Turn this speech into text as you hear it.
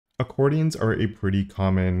Accordions are a pretty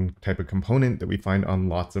common type of component that we find on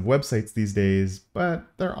lots of websites these days, but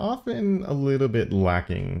they're often a little bit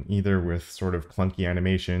lacking, either with sort of clunky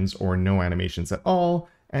animations or no animations at all,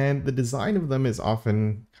 and the design of them is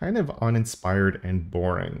often kind of uninspired and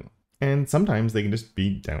boring. And sometimes they can just be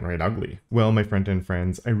downright ugly. Well, my front-end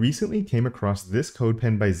friends, I recently came across this code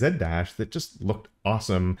pen by Zed Dash that just looked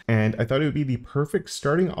awesome, and I thought it would be the perfect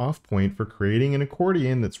starting off point for creating an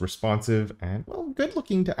accordion that's responsive and, well, good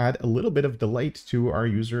looking to add a little bit of delight to our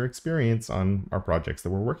user experience on our projects that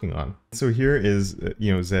we're working on. So here is,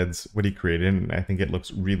 Zed's what he created, and I think it looks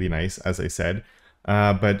really nice, as I said.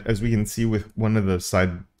 But as we can see with one of the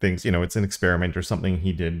side things, it's an experiment or something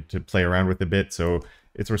he did to play around with a bit, so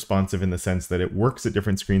it's responsive in the sense that it works at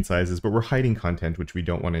different screen sizes, but we're hiding content, which we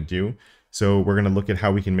don't want to do. So we're going to look at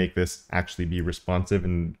how we can make this actually be responsive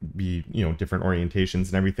and be, different orientations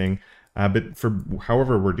and everything. But for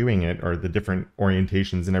however we're doing it, or the different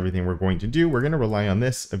orientations and everything we're going to do, we're going to rely on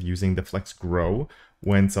this of using the flex grow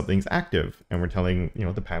when something's active. And we're telling,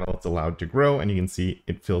 the panel it's allowed to grow, and you can see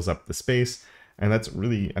it fills up the space. And that's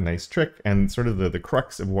really a nice trick and sort of the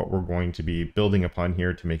crux of what we're going to be building upon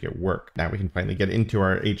here to make it work. Now we can finally get into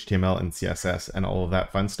our HTML and CSS and all of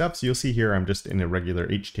that fun stuff. So you'll see here, I'm just in a regular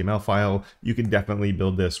HTML file. You can definitely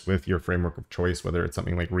build this with your framework of choice, whether it's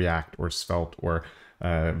something like React or Svelte or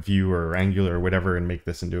Vue or Angular or whatever, and make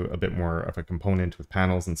this into a bit more of a component with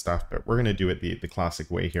panels and stuff. But we're going to do it the classic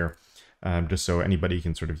way here. Just so anybody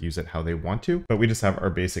can sort of use it how they want to. But we just have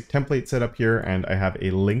our basic template set up here, and I have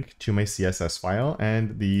a link to my CSS file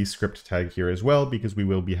and the script tag here as well, because we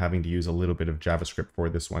will be having to use a little bit of JavaScript for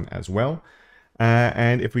this one as well.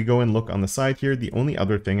 And if we go and look on the side here, the only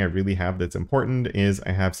other thing I really have that's important is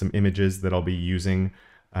I have some images that I'll be using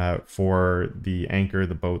for the anchor,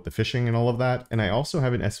 the boat, the fishing, and all of that. And I also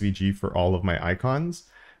have an SVG for all of my icons.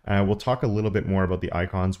 We'll talk a little bit more about the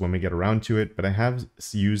icons when we get around to it, but I have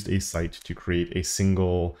used a site to create a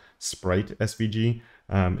single sprite SVG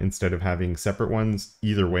instead of having separate ones.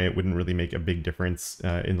 Either way, it wouldn't really make a big difference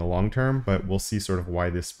in the long term, but we'll see sort of why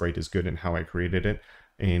this sprite is good and how I created it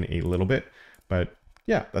in a little bit. But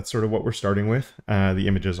yeah, that's sort of what we're starting with. The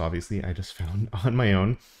images, obviously, I just found on my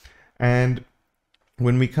own. And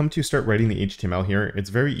when we come to start writing the HTML here, it's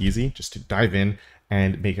very easy just to dive in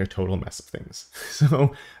and make a total mess of things.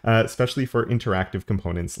 So especially for interactive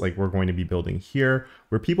components like we're going to be building here,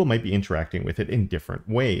 where people might be interacting with it in different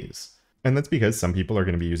ways. And that's because some people are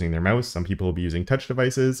going to be using their mouse, some people will be using touch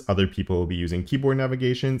devices, other people will be using keyboard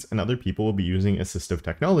navigations, and other people will be using assistive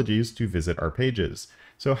technologies to visit our pages.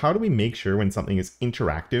 So how do we make sure when something is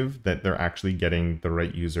interactive that they're actually getting the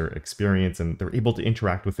right user experience and they're able to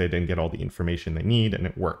interact with it and get all the information they need and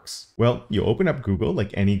it works? Well, you open up Google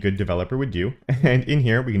like any good developer would do. And in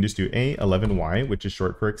here, we can just do A11Y, which is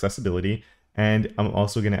short for accessibility. And I'm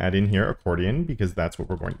also going to add in here accordion because that's what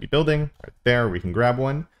we're going to be building. Right there, we can grab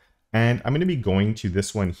one. And I'm going to be going to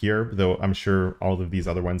this one here, though I'm sure all of these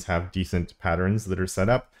other ones have decent patterns that are set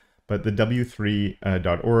up. But the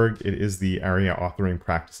w3.org, it is the ARIA Authoring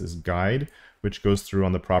Practices Guide, which goes through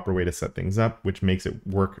on the proper way to set things up, which makes it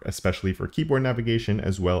work especially for keyboard navigation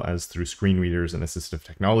as well as through screen readers and assistive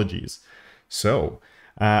technologies. So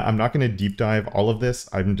I'm not going to deep dive all of this.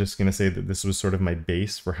 I'm just going to say that this was sort of my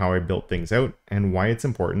base for how I built things out, and why it's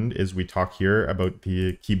important is we talk here about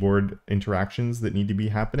the keyboard interactions that need to be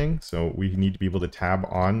happening. So we need to be able to tab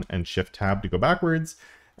on and shift tab to go backwards,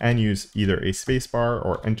 and use either a spacebar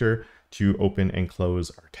or enter to open and close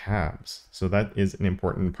our tabs. So that is an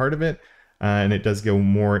important part of it. And it does go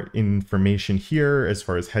more information here as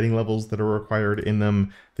far as heading levels that are required in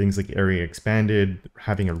them, things like area expanded,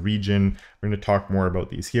 having a region. We're going to talk more about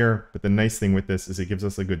these here. But the nice thing with this is it gives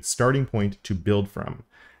us a good starting point to build from.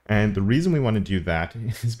 And the reason we want to do that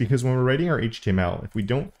is because when we're writing our HTML, if we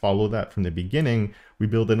don't follow that from the beginning, we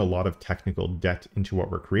build in a lot of technical debt into what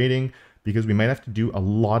we're creating, because we might have to do a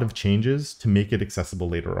lot of changes to make it accessible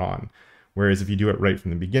later on. Whereas if you do it right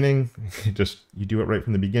from the beginning,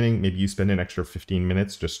 maybe you spend an extra 15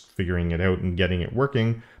 minutes just figuring it out and getting it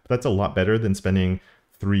working. But that's a lot better than spending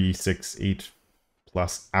 3, 6,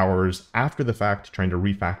 8+ hours after the fact trying to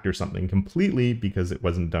refactor something completely because it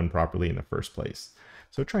wasn't done properly in the first place.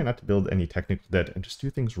 So try not to build any technical debt and just do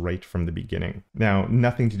things right from the beginning. Now,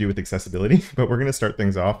 nothing to do with accessibility, but we're going to start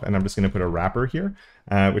things off, and I'm just going to put a wrapper here,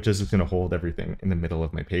 which is just going to hold everything in the middle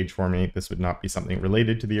of my page for me. This would not be something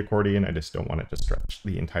related to the accordion. I just don't want it to stretch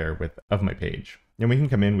the entire width of my page. And we can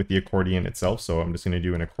come in with the accordion itself. So I'm just going to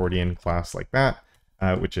do an accordion class like that,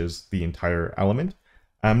 which is the entire element.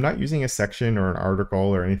 I'm not using a section or an article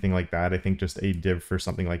or anything like that. I think just a div for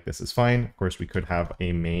something like this is fine. Of course, we could have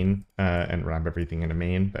a main and wrap everything in a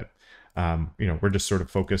main, but We're just sort of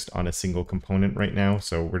focused on a single component right now.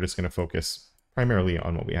 So we're just going to focus primarily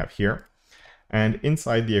on what we have here. And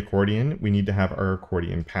inside the accordion, we need to have our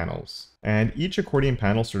accordion panels. And each accordion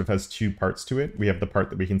panel sort of has two parts to it. We have the part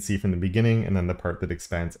that we can see from the beginning, and then the part that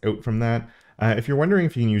expands out from that. If you're wondering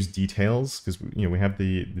if you can use details, because we have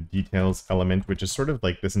the details element, which is sort of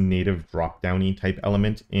like this native drop-downy type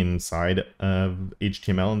element inside of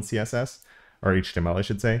HTML and CSS, or HTML, I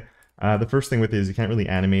should say. The first thing with it is you can't really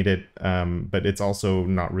animate it, but it's also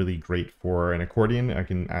not really great for an accordion. I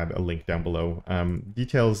can add a link down below.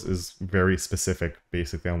 Details is very specific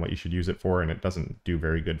basically on what you should use it for, and it doesn't do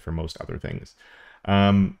very good for most other things.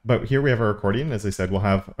 But here we have our accordion. As I said, we'll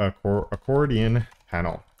have a accordion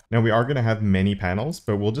panel. Now we are going to have many panels,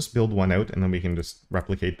 but we'll just build one out and then we can just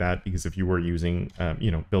replicate that, because if you were using,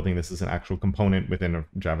 building this as an actual component within a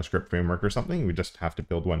JavaScript framework or something, we just have to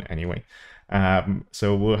build one anyway.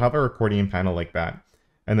 So we'll have our accordion panel like that.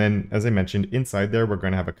 And then, as I mentioned, inside there, we're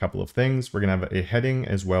going to have a couple of things. We're going to have a heading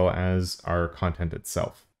as well as our content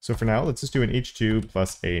itself. So for now, let's just do an h2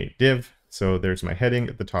 plus a div. So there's my heading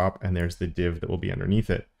at the top and there's the div that will be underneath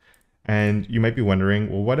it. And you might be wondering,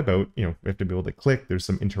 well, what about, we have to be able to click, there's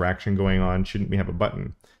some interaction going on, shouldn't we have a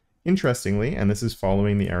button? Interestingly, and this is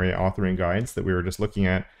following the area authoring guides that we were just looking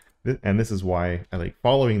at, and this is why I like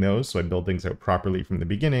following those, so I build things out properly from the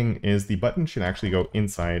beginning, is the button should actually go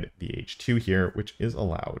inside the h2 here, which is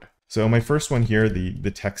allowed. So my first one here, the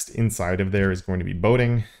text inside of there is going to be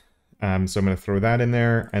boating. So I'm going to throw that in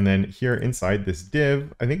there. And then here inside this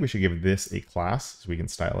div, I think we should give this a class so we can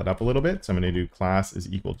style it up a little bit. So I'm going to do class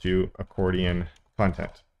is equal to accordion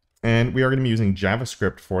content. And we are going to be using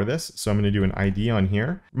JavaScript for this. So I'm going to do an ID on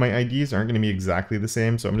here. My IDs aren't going to be exactly the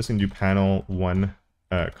same. So I'm just going to do panel 1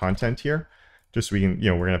 content here. Just so we can,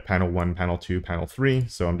 we're going to have panel 1, panel 2, panel 3.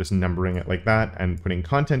 So I'm just numbering it like that and putting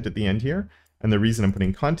content at the end here. And the reason I'm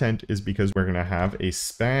putting content is because we're going to have a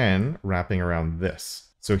span wrapping around this.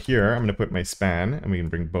 So here, I'm going to put my span, and we can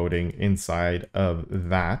bring boating inside of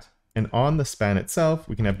that. And on the span itself,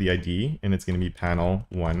 we can have the ID, and it's going to be panel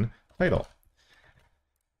 1 title.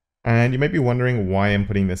 And you might be wondering why I'm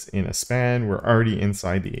putting this in a span. We're already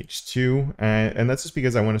inside the h2, and that's just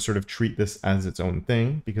because I want to sort of treat this as its own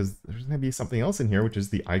thing, because there's going to be something else in here, which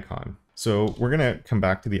is the icon. So we're going to come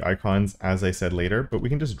back to the icons, as I said later, but we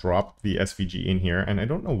can just drop the SVG in here, and I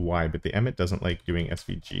don't know why, but the Emmet doesn't like doing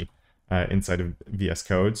SVG. Inside of VS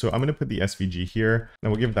Code. So I'm going to put the SVG here,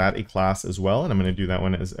 and we'll give that a class as well. And I'm going to do that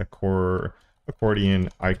one as a accordion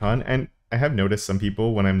icon. And I have noticed some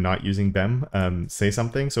people, when I'm not using BEM, say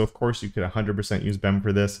something. So of course you could 100% use BEM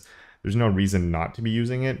for this. There's no reason not to be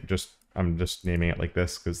using it. I'm just naming it like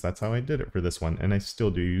this because that's how I did it for this one. And I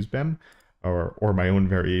still do use BEM or my own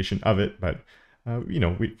variation of it. But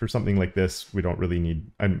for something like this, we don't really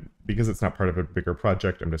need, because it's not part of a bigger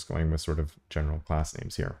project, I'm just going with sort of general class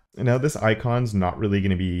names here. And now this icon's not really going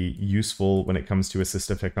to be useful when it comes to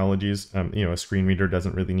assistive technologies. A screen reader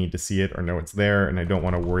doesn't really need to see it or know it's there, and I don't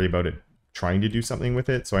want to worry about it trying to do something with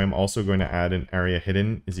it. So I'm also going to add an area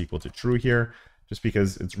hidden is equal to true here, just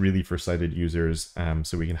because it's really for sighted users,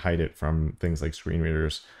 so we can hide it from things like screen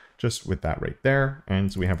readers. Just with that right there.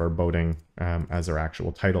 And so we have our boating as our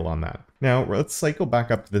actual title on that. Now let's cycle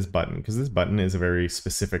back up to this button, because this button is a very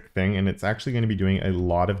specific thing and it's actually going to be doing a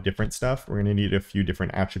lot of different stuff. We're going to need a few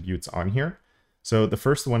different attributes on here. So the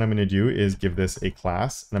first one I'm going to do is give this a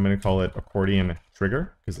class, and I'm going to call it accordion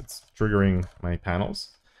trigger because it's triggering my panels.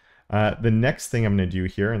 The next thing I'm going to do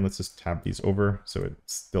here, and let's just tab these over so it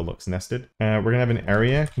still looks nested. We're going to have an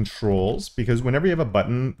area controls, because whenever you have a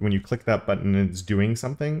button, when you click that button and it's doing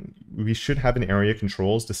something, we should have an area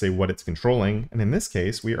controls to say what it's controlling. And in this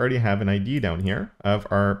case, we already have an ID down here of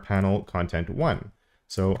our panel content 1.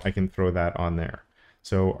 So I can throw that on there.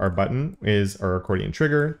 So our button is our accordion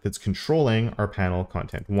trigger that's controlling our panel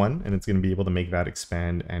content 1, and it's going to be able to make that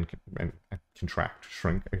expand and contract,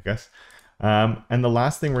 shrink, I guess. And the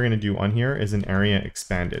last thing we're going to do on here is an area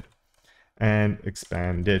expanded and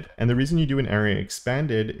expanded. And the reason you do an area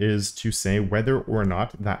expanded is to say whether or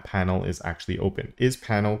not that panel is actually open. Is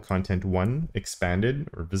panel content 1 expanded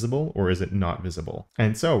or visible, or is it not visible?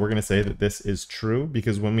 And so we're going to say that this is true,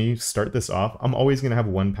 because when we start this off, I'm always going to have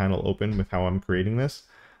one panel open with how I'm creating this,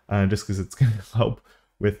 just because it's going to help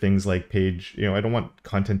with things like page, I don't want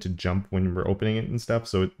content to jump when we're opening it and stuff.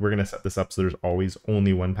 So we're going to set this up so there's always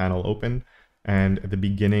only one panel open. And at the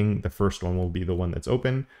beginning, the first one will be the one that's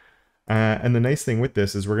open. And the nice thing with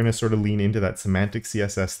this is we're going to sort of lean into that semantic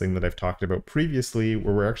CSS thing that I've talked about previously,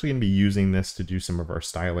 where we're actually going to be using this to do some of our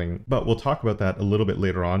styling. But we'll talk about that a little bit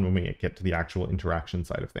later on when we get to the actual interaction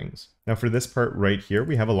side of things. Now for this part right here,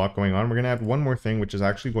 we have a lot going on. We're going to add one more thing, which is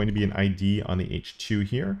actually going to be an ID on the H2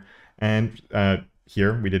 here. And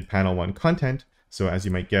here we did panel 1 content. So as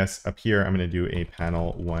you might guess, up here, I'm going to do a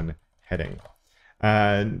panel 1 heading.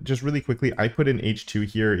 Just really quickly, I put an H2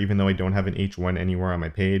 here, even though I don't have an H1 anywhere on my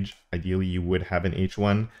page. Ideally, you would have an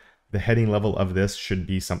H1. The heading level of this should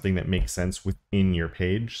be something that makes sense within your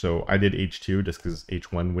page. So I did H2 just because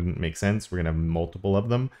H1 wouldn't make sense. We're going to have multiple of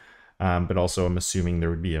them. But also I'm assuming there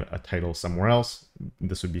would be a title somewhere else.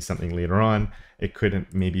 This would be something later on. It could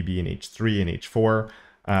maybe be an H3 and H4.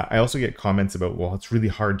 I also get comments about, well, it's really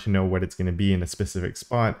hard to know what it's going to be in a specific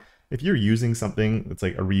spot. If you're using something that's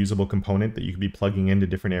like a reusable component that you could be plugging into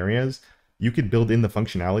different areas, you could build in the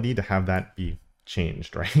functionality to have that be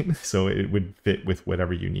changed, right? So it would fit with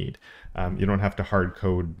whatever you need. You don't have to hard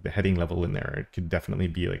code the heading level in there. It could definitely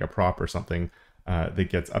be like a prop or something that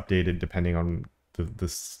gets updated depending on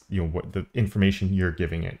what the information you're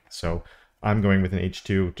giving it. So I'm going with an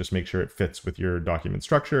H2. Just make sure it fits with your document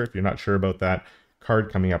structure. If you're not sure about that,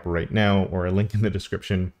 card coming up right now or a link in the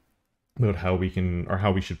description about how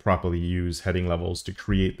we should properly use heading levels to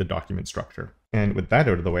create the document structure. And with that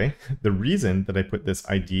out of the way, the reason that I put this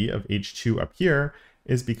ID of H2 up here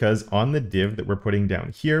is because on the div that we're putting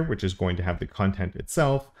down here, which is going to have the content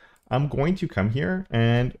itself, I'm going to come here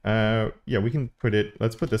and yeah, we can put it,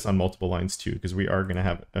 let's put this on multiple lines too, because we are going to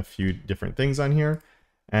have a few different things on here.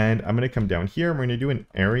 And I'm going to come down here and we're going to do an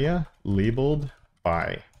area labeled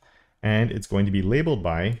by, and it's going to be labeled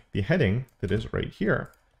by the heading that is right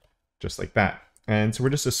here, just like that. And so we're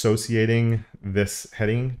just associating this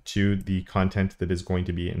heading to the content that is going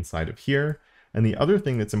to be inside of here. And the other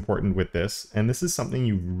thing that's important with this, and this is something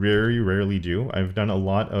you very rarely do, I've done a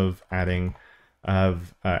lot of adding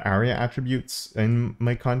of ARIA attributes in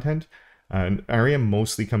my content. ARIA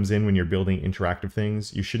mostly comes in when you're building interactive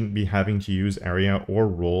things. You shouldn't be having to use ARIA or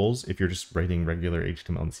roles if you're just writing regular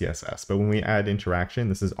HTML and CSS. But when we add interaction,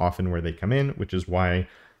 this is often where they come in, which is why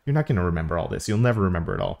you're not going to remember all this. You'll never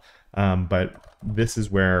remember it all. But this is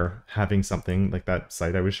where having something like that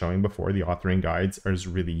site I was showing before, the authoring guides, is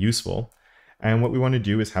really useful. And what we want to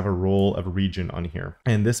do is have a role of region on here.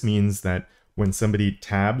 And this means that when somebody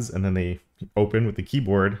tabs and then they open with the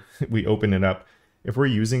keyboard, we open it up. If we're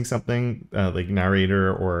using something like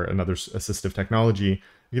Narrator or another assistive technology,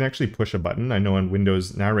 you can actually push a button. I know on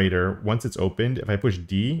Windows Narrator, once it's opened, if I push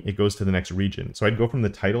D, it goes to the next region. So I'd go from the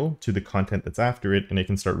title to the content that's after it, and I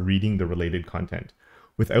can start reading the related content.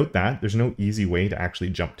 Without that, there's no easy way to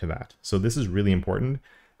actually jump to that. So this is really important.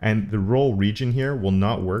 And the role region here will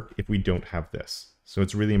not work if we don't have this. So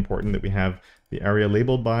it's really important that we have the area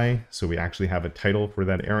labeled by, so we actually have a title for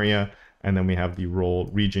that area. And then we have the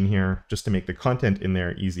role region here just to make the content in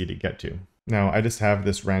there easy to get to. Now I just have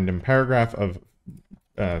this random paragraph of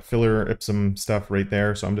filler ipsum stuff right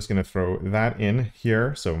there. So I'm just going to throw that in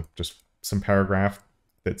here. So just some paragraph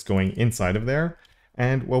that's going inside of there.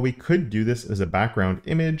 And while we could do this as a background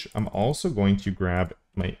image, I'm also going to grab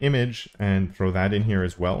my image and throw that in here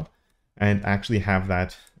as well, and actually have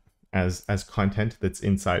that as content that's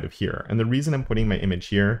inside of here. And the reason I'm putting my image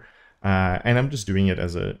here, and I'm just doing it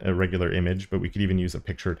as a regular image, but we could even use a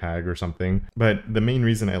picture tag or something. But the main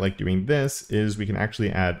reason I like doing this is we can actually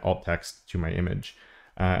add alt text to my image.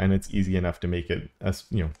 And it's easy enough to make it,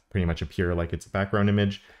 pretty much appear like it's a background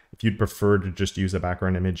image. If you'd prefer to just use a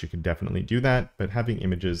background image, you could definitely do that, but having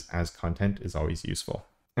images as content is always useful.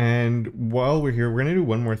 And while we're here, we're going to do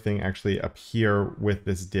one more thing actually up here with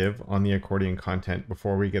this div on the accordion content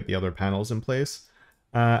before we get the other panels in place.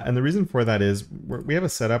 And the reason for that is we have a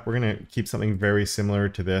setup. We're going to keep something very similar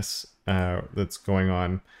to this that's going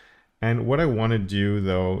on. And what I want to do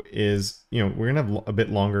though is, we're going to have a bit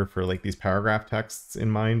longer for like these paragraph texts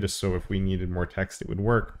in mind, just so if we needed more text, it would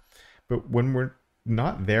work. But when we're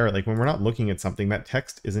not there, like when we're not looking at something, that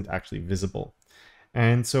text isn't actually visible.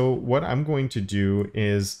 And so what I'm going to do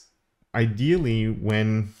is, ideally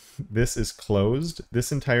when this is closed,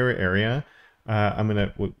 this entire area, I'm going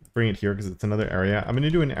to bring it here because it's another area. I'm going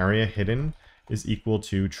to do an area hidden is equal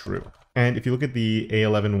to true. And if you look at the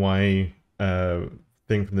A11Y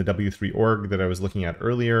thing from the W3 org that I was looking at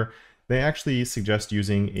earlier, they actually suggest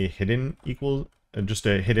using a hidden just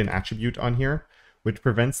a hidden attribute on here, which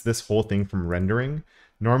prevents this whole thing from rendering.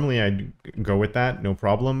 Normally I'd go with that, no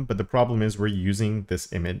problem, but the problem is we're using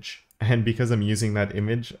this image. And because I'm using that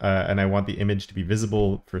image and I want the image to be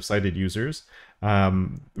visible for sighted users, we're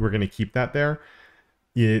going to keep that there.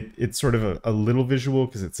 It's sort of a little visual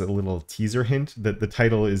because it's a little teaser hint that the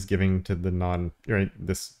title is giving to the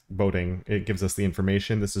this voting. It gives us the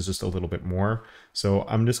information. This is just a little bit more. So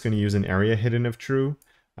I'm just going to use an area hidden of true.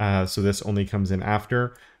 So this only comes in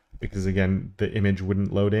after. because again, the image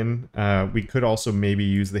wouldn't load in. We could also maybe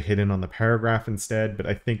use the hidden on the paragraph instead, but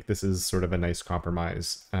I think this is sort of a nice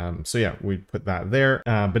compromise. So yeah, we put that there.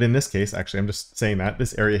 But in this case, actually, I'm just saying that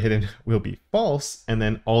this area hidden will be false, and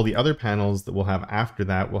then all the other panels that we'll have after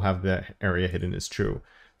that will have the area hidden as true.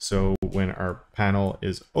 So when our panel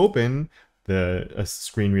is open, a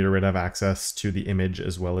screen reader would have access to the image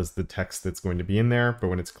as well as the text that's going to be in there. But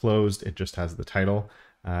when it's closed, it just has the title.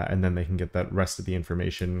 And then they can get that rest of the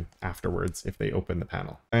information afterwards if they open the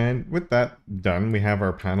panel. And with that done, we have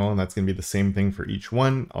our panel, and that's going to be the same thing for each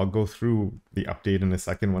one. I'll go through the update in a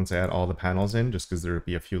second once I add all the panels in, just because there will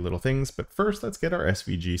be a few little things. But first, let's get our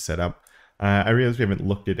SVG set up. I realize we haven't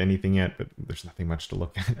looked at anything yet, but there's nothing much to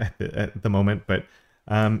look at the moment. But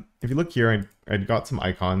if you look here, I got some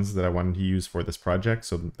icons that I wanted to use for this project.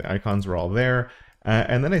 So the icons were all there.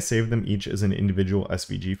 And then I saved them each as an individual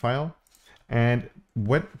SVG file. And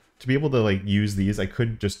to be able to like use these, I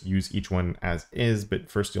could just use each one as is, but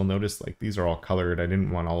first you'll notice like these are all colored. I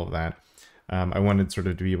didn't want all of that. I wanted sort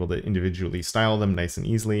of to be able to individually style them nice and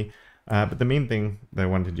easily. But the main thing that I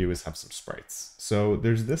wanted to do is have some sprites. So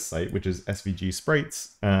there's this site, which is SVG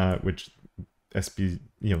sprites, which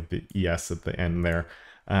the ES at the end there.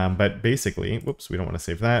 But basically, whoops, we don't want to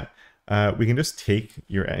save that. We can just take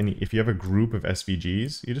if you have a group of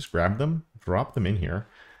SVGs, you just grab them, drop them in here,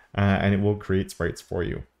 and it will create sprites for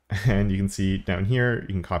you. And you can see down here,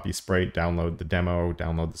 you can copy sprite, download the demo,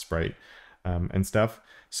 download the sprite, and stuff.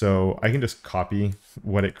 So I can just copy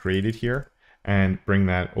what it created here and bring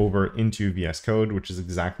that over into VS Code, which is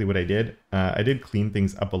exactly what I did. I did clean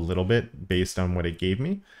things up a little bit based on what it gave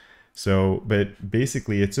me. So, but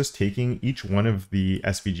basically it's just taking each one of the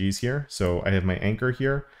SVGs here. So I have my anchor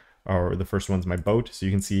here, or the first one's my boat. So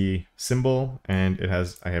you can see symbol, and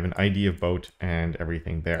I have an ID of boat and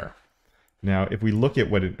everything there. Now, if we look at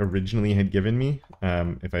what it originally had given me,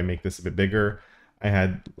 if I make this a bit bigger, I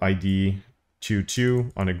had ID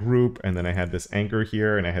 22 on a group, and then I had this anchor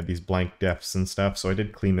here, and I had these blank defs and stuff. So I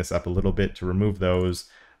did clean this up a little bit to remove those.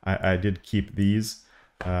 I did keep these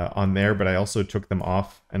on there, but I also took them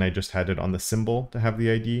off, and I just had it on the symbol to have the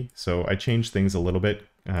ID. So I changed things a little bit.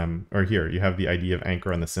 Or here, you have the ID of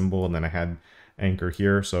anchor on the symbol, and then I had anchor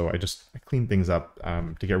here. So I cleaned things up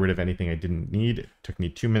to get rid of anything I didn't need. It took me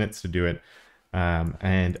 2 minutes to do it.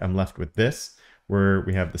 And I'm left with this, where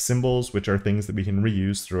we have the symbols, which are things that we can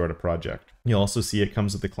reuse throughout a project. You'll also see it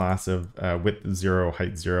comes with a class of width 0,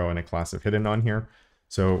 height 0, and a class of hidden on here.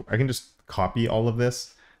 So I can just copy all of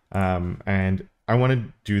this. And I want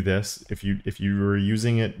to do this. If you were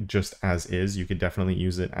using it just as is, you could definitely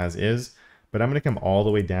use it as is. But I'm going to come all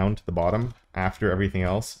the way down to the bottom after everything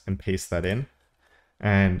else and paste that in.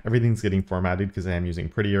 And everything's getting formatted because I am using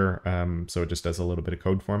Prettier, so it just does a little bit of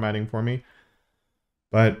code formatting for me.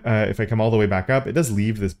 But if I come all the way back up, it does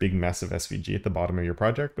leave this big mess of SVG at the bottom of your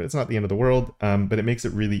project, but it's not the end of the world. But it makes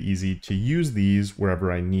it really easy to use these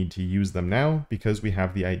wherever I need to use them now, because we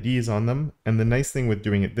have the IDs on them. And the nice thing with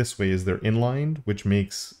doing it this way is they're inlined, which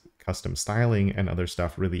makes custom styling and other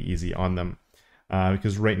stuff really easy on them.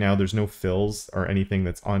 Because right now there's no fills or anything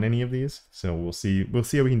that's on any of these. So we'll see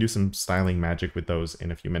how we can do some styling magic with those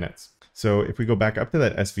in a few minutes. So if we go back up to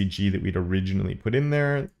that SVG that we'd originally put in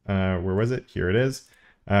there, where was it? Here it is.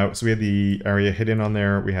 So we had the area hidden on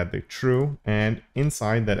there, we had the true, and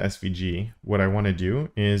inside that SVG, what I want to do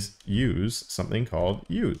is use something called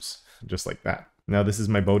use, just like that. Now this is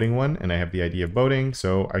my boating one, and I have the ID of boating,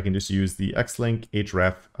 so I can just use the xlink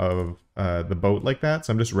href of the boat like that.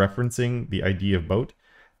 So I'm just referencing the ID of boat,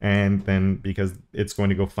 and then because it's going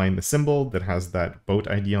to go find the symbol that has that boat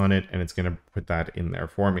ID on it, and it's going to put that in there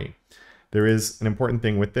for me. There is an important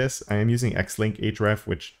thing with this. I am using xlink href,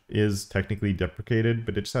 which is technically deprecated,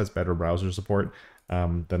 but it just has better browser support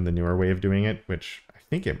than the newer way of doing it, which I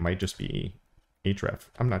think it might just be href.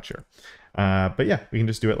 I'm not sure. But yeah, we can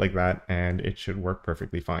just do it like that, and it should work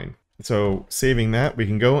perfectly fine. So saving that, we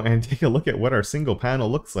can go and take a look at what our single panel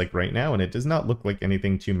looks like right now, and it does not look like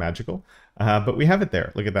anything too magical, but we have it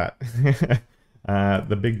there. Look at that.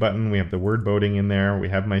 The big button, we have the word boating in there, we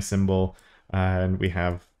have my symbol, and we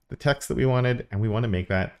have the text that we wanted, and we want to make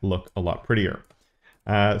that look a lot prettier.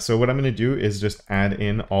 So what I'm going to do is just add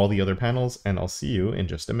in all the other panels, and I'll see you in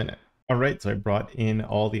just a minute. All right, so I brought in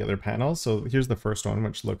all the other panels. So here's the first one,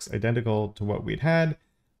 which looks identical to what we'd had.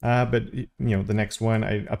 But the next one,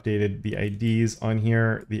 I updated the IDs on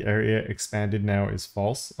here. The area expanded now is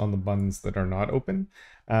false on the buttons that are not open,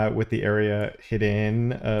 with the area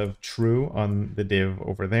hidden of true on the div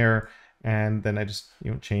over there. And then I just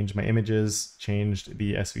changed my images, changed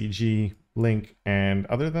the SVG link, and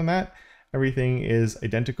other than that, everything is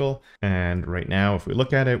identical. And right now, if we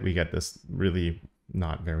look at it, we get this really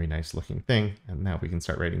not very nice looking thing. And now we can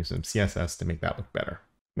start writing some CSS to make that look better.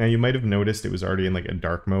 Now you might have noticed it was already in like a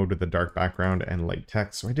dark mode with a dark background and light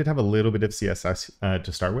text. So I did have a little bit of CSS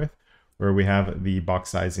to start with, where we have the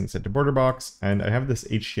box sizing set to border box. And I have this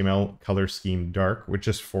HTML color scheme dark, which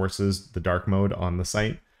just forces the dark mode on the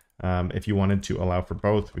site. If you wanted to allow for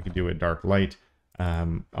both, we could do a dark light.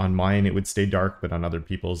 On mine, it would stay dark, but on other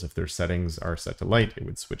people's, if their settings are set to light, it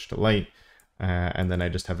would switch to light. And then I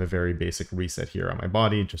just have a very basic reset here on my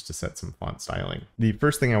body just to set some font styling. The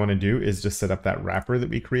first thing I want to do is just set up that wrapper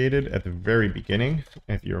that we created at the very beginning,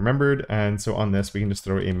 if you remembered. And so on this, we can just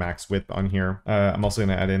throw a max width on here. I'm also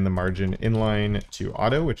going to add in the margin inline to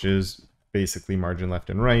auto, which is basically margin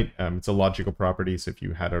left and right. It's a logical property. So if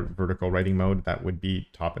you had a vertical writing mode, that would be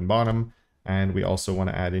top and bottom. And we also want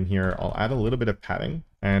to add in here, I'll add a little bit of padding.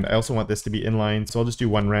 And I also want this to be inline. So I'll just do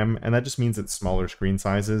 1 rem. And that just means it's smaller screen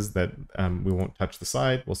sizes that we won't touch the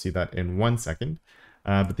side. We'll see that in 1 second.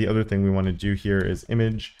 But the other thing we want to do here is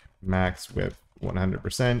image max width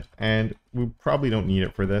 100%. And we probably don't need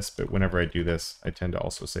it for this, but whenever I do this, I tend to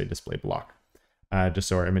also say display block, just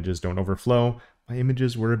so our images don't overflow. My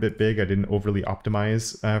images were a bit big. I didn't overly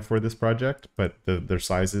optimize for this project, but their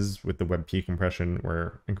sizes with the WebP compression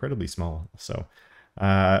were incredibly small. So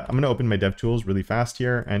I'm going to open my DevTools really fast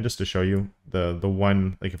here. And just to show you the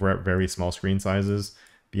one, like if we're at very small screen sizes,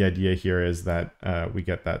 the idea here is that we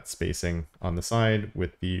get that spacing on the side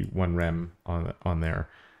with the 1 rem on there.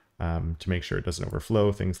 To make sure it doesn't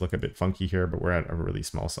overflow. Things look a bit funky here, but we're at a really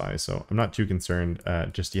small size. So I'm not too concerned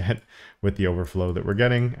just yet with the overflow that we're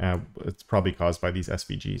getting. It's probably caused by these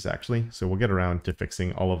SVGs actually. So we'll get around to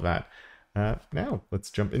fixing all of that. Now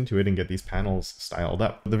let's jump into it and get these panels styled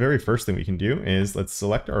up. The very first thing we can do is let's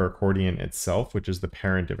select our accordion itself, which is the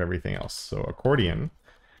parent of everything else. So accordion,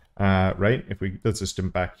 right? Let's just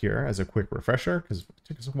jump back here as a quick refresher, because it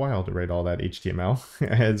took us a while to write all that HTML.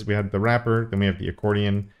 As we had the wrapper, then we have the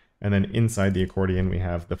accordion. And then inside the accordion, we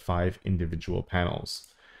have the 5 individual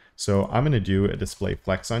panels. So I'm going to do a display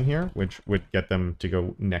flex on here, which would get them to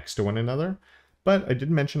go next to one another. But I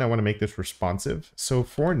did mention I want to make this responsive. So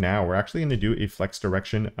for now, we're actually going to do a flex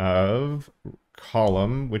direction of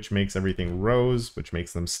column, which makes everything rows, which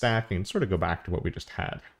makes them stack and sort of go back to what we just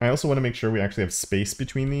had. I also want to make sure we actually have space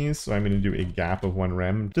between these. So I'm going to do a gap of 1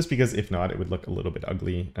 rem, just because if not, it would look a little bit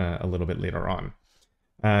ugly a little bit later on.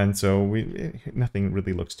 And so nothing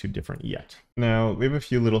really looks too different yet. Now we have a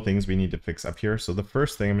few little things we need to fix up here. So the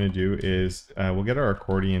first thing I'm going to do is we'll get our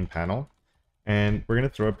accordion panel, and we're going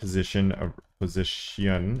to throw a position of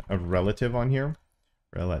relative on here.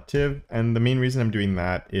 Relative. And the main reason I'm doing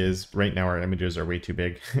that is right now our images are way too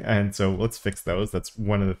big. And so let's fix those. That's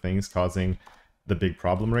one of the things causing the big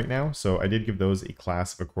problem right now. So I did give those a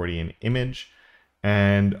class of accordion image.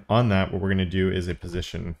 And on that, what we're going to do is a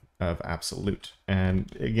position of absolute.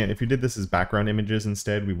 And again, if you did this as background images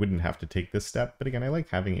instead, we wouldn't have to take this step. But again, I like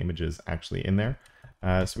having images actually in there.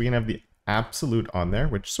 So we can have the absolute on there,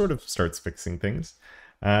 which sort of starts fixing things.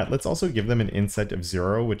 Let's also give them an inset of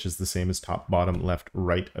 0, which is the same as top, bottom, left,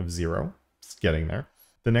 right of 0. It's getting there.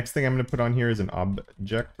 The next thing I'm going to put on here is an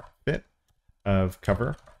object fit of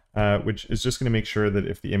cover. Which is just going to make sure that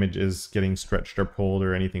if the image is getting stretched or pulled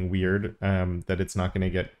or anything weird, that it's not going to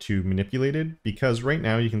get too manipulated, because right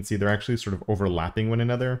now you can see they're actually sort of overlapping one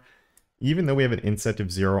another. Even though we have an inset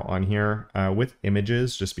of 0 on here with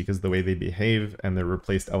images, just because of the way they behave and they're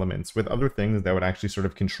replaced elements, with other things that would actually sort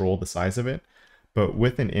of control the size of it. But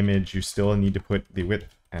with an image, you still need to put the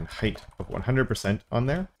width and height of 100% on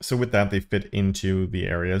there. So with that, they fit into the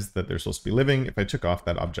areas that they're supposed to be living. If I took off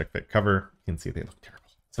that object fit cover, you can see they look terrible.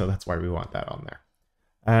 So that's why we want that on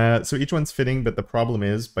there. So each one's fitting, but the problem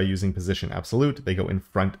is by using position absolute, they go in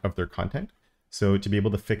front of their content. So to be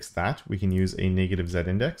able to fix that, we can use a negative Z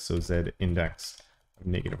index. So Z index of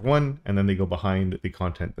 -1, and then they go behind the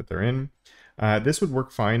content that they're in. This would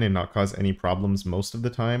work fine and not cause any problems most of the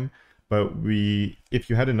time. But if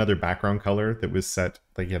you had another background color that was set,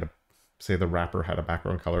 like you had say the wrapper had a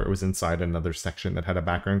background color, it was inside another section that had a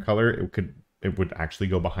background color, it would actually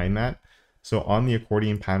go behind that. So on the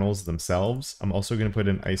accordion panels themselves, I'm also going to put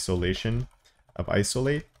an isolation of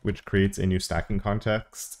isolate, which creates a new stacking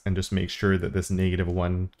context and just makes sure that this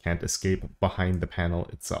 -1 can't escape behind the panel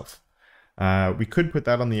itself. We could put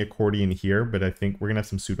that on the accordion here, but I think we're going to have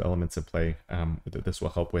some soup elements at play that this will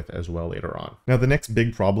help with as well later on. Now, the next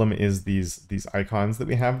big problem is these icons that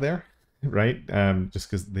we have there, right? Just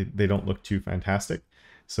because they don't look too fantastic.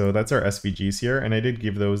 So that's our SVGs here, and I did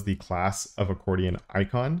give those the class of accordion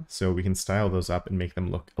icon, so we can style those up and make them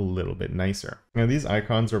look a little bit nicer. Now these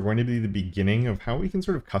icons are going to be the beginning of how we can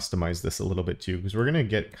sort of customize this a little bit too, because we're going to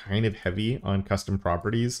get kind of heavy on custom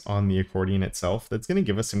properties on the accordion itself. That's going to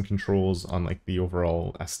give us some controls on like the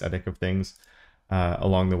overall aesthetic of things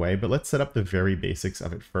along the way, but let's set up the very basics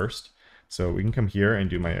of it first. So we can come here and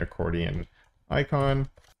do my accordion icon.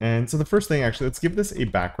 And so the first thing, actually, let's give this a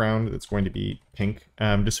background that's going to be pink,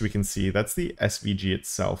 just so we can see. That's the SVG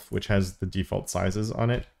itself, which has the default sizes on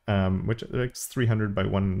it, which is 300 by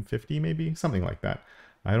 150, maybe, something like that.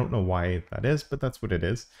 I don't know why that is, but that's what it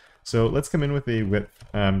is. So let's come in with a width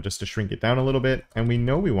just to shrink it down a little bit. And we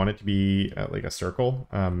know we want it to be like a circle.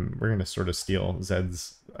 We're going to sort of steal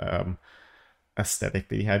Zed's aesthetic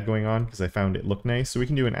that he had going on because I found it looked nice. So we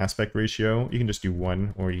can do an aspect ratio. You can just do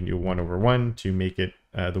 1, or you can do 1/1 to make it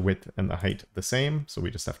the width and the height the same. So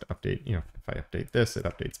we just have to update, you know, if I update this, it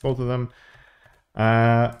updates both of them.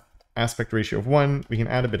 Aspect ratio of 1. We can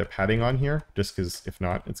add a bit of padding on here just because if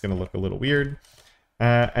not, it's going to look a little weird.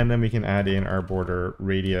 And then we can add in our border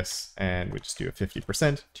radius, and we just do a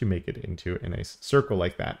 50% to make it into a nice circle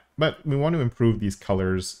like that. But we want to improve these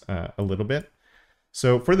colors a little bit.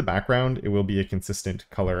 So for the background, it will be a consistent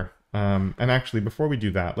color. And actually, before we do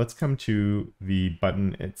that, let's come to the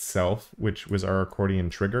button itself, which was our accordion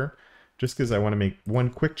trigger, just because I want to make one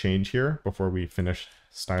quick change here before we finish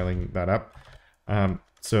styling that up.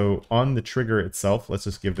 So on the trigger itself, let's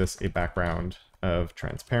just give this a background of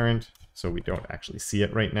transparent, so we don't actually see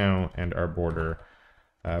it right now, and our border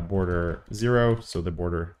 0, so the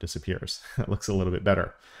border disappears. That looks a little bit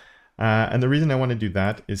better. And the reason I want to do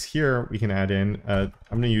that is here we can add in, I'm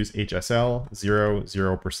going to use HSL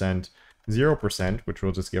 0%, 0%, which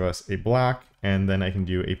will just give us a black, and then I can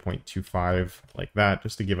do a 0.25 like that,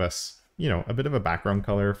 just to give us, you know, a bit of a background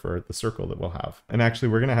color for the circle that we'll have. And actually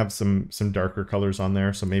we're going to have some darker colors on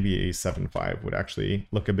there, so maybe a 7.5 would actually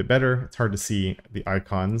look a bit better. It's hard to see the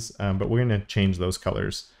icons, but we're going to change those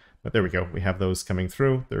colors. But there we go, we have those coming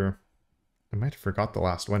through. I might have forgot the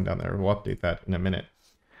last one down there. We'll update that in a minute.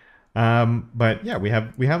 But yeah, we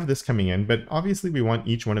have this coming in, but obviously we want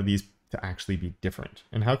each one of these to actually be different.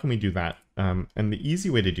 And how can we do that? And the easy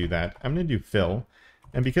way to do that, I'm going to do fill.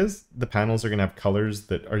 And because the panels are going to have colors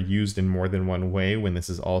that are used in more than one way when this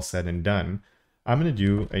is all said and done, I'm going to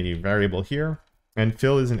do a variable here, and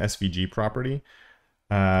fill is an SVG property.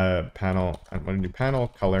 Panel, I'm going to do panel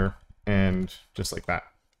color, and just like that.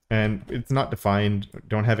 And it's not defined,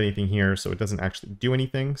 don't have anything here, so it doesn't actually do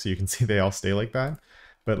anything. So you can see they all stay like that.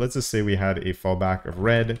 But let's just say we had a fallback of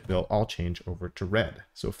red, they'll all change over to red.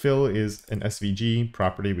 So fill is an SVG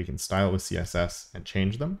property we can style with CSS and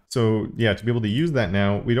change them. So yeah, to be able to use that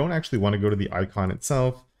now, we don't actually want to go to the icon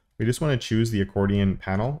itself. We just want to choose the accordion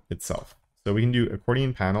panel itself. So we can do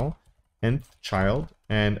accordion panel, nth child,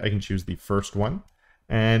 and I can choose the first one.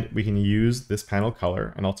 And we can use this panel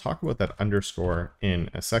color, and I'll talk about that underscore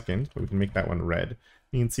in a second, but we can make that one red.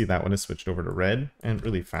 You can see that one is switched over to red, and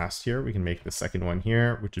really fast here, we can make the second one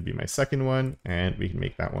here, which would be my second one, and we can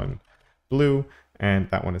make that one blue, and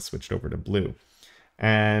that one is switched over to blue.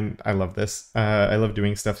 And I love this. I love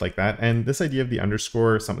doing stuff like that. And this idea of the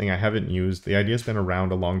underscore is something I haven't used. The idea has been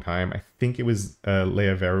around a long time. I think it was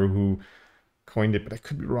Leia Veru who coined it, but I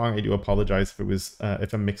could be wrong. I do apologize if it was,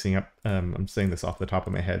 if I'm mixing up, I'm saying this off the top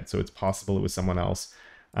of my head, so it's possible it was someone else.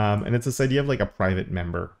 And it's this idea of like a private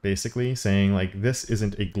member, basically saying like, this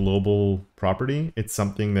isn't a global property. It's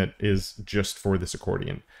something that is just for this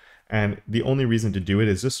accordion. And the only reason to do it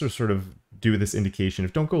is just to sort of do this indication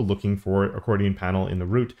of don't go looking for accordion panel in the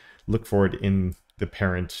root, look for it in the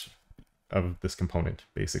parent of this component,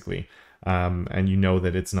 basically. And you know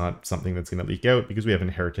that it's not something that's going to leak out because we have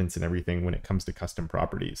inheritance and everything when it comes to custom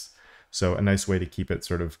properties. So a nice way to keep it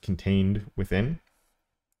sort of contained within.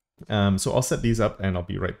 So I'll set these up and I'll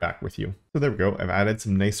be right back with you. So there we go. I've added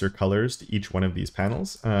some nicer colors to each one of these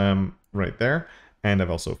panels right there. And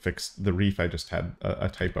I've also fixed the reef. I just had a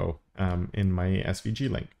typo in my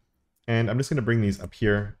SVG link. And I'm just going to bring these up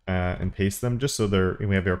here and paste them just so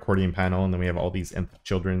we have our accordion panel, and then we have all these nth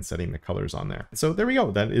children setting the colors on there. So there we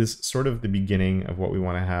go. That is sort of the beginning of what we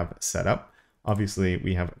want to have set up. Obviously,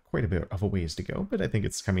 we have quite a bit of a ways to go, but I think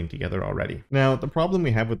it's coming together already. Now, the problem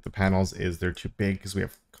we have with the panels is they're too big because we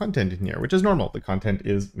have content in here, which is normal. The content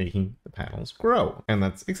is making the panels grow, and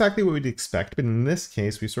that's exactly what we'd expect. But in this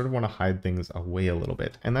case, we sort of want to hide things away a little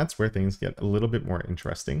bit, and that's where things get a little bit more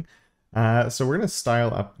interesting. So we're going to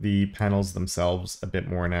style up the panels themselves a bit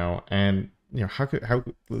more now, and you know,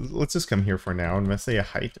 let's just come here for now, and let's say a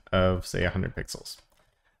height of say 100 pixels.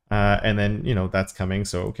 And then, you know, that's coming.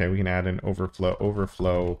 So, okay, we can add an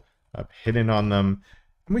overflow hidden on them.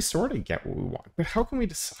 And we sort of get what we want, but how can we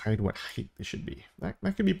decide what height they should be?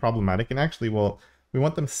 That could be problematic. And actually, well, we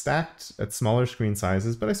want them stacked at smaller screen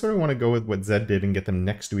sizes, but I sort of want to go with what Zed did and get them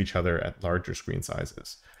next to each other at larger screen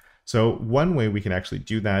sizes. So one way we can actually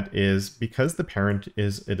do that is because the parent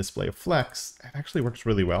is a display of flex, it actually works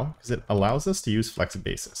really well because it allows us to use flex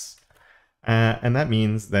basis. And that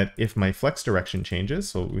means that if my flex direction changes,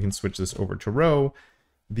 so we can switch this over to row,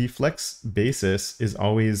 the flex basis is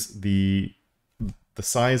always the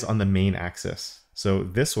size on the main axis. So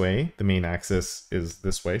this way, the main axis is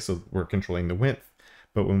this way, so we're controlling the width.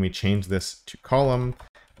 But when we change this to column,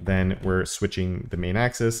 then we're switching the main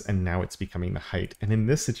axis, and now it's becoming the height. And in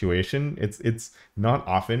this situation, it's not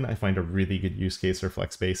often I find a really good use case for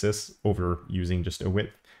flex basis over using just a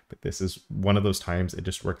width. But this is one of those times it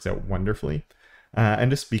just works out wonderfully. And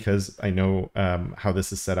just because I know how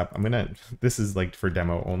this is set up, this is like for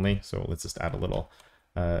demo only. So let's just add a little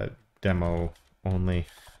demo only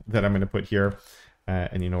that I'm gonna put here.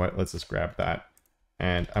 And you know what, let's just grab that.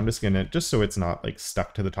 And I'm just gonna, just so it's not like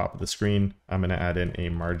stuck to the top of the screen, I'm gonna add in a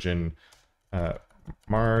margin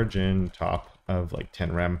top of like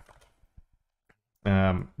 10 rem.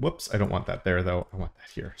 Whoops, I don't want that there though. I want that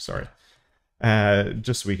here, sorry.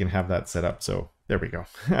 Just so we can have that set up. So there we go.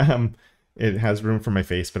 It has room for my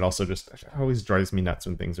face, but also just it always drives me nuts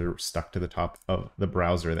when things are stuck to the top of the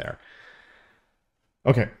browser there.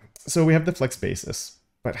 Okay, so we have the flex basis,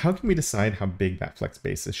 but how can we decide how big that flex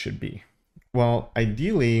basis should be? Well,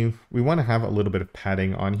 ideally, we want to have a little bit of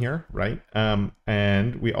padding on here, right?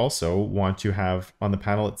 And we also want to have on the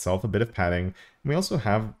panel itself a bit of padding. And we also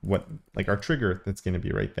have what, like our trigger that's going to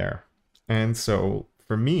be right there. And so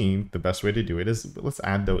for me, the best way to do it is let's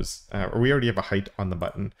add those, or we already have a height on the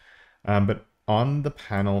button, but on the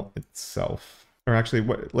panel itself, or actually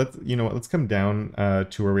let's come down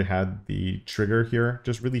to where we had the trigger here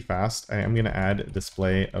just really fast. I am going to add a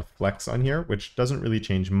display of flex on here, which doesn't really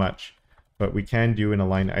change much. But we can do an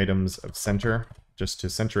align items of center, just to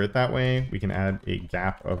center it that way. We can add a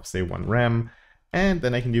gap of say 1 rem, and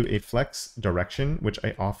then I can do a flex direction, which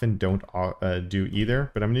I often don't do either,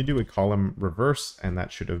 but I'm gonna do a column reverse, and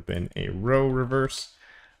that should have been a row reverse.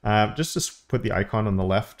 Just to put the icon on the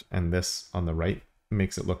left and this on the right,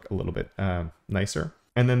 makes it look a little bit nicer.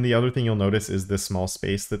 And then the other thing you'll notice is this small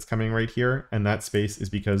space that's coming right here, and that space is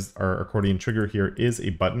because our accordion trigger here is a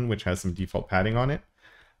button which has some default padding on it.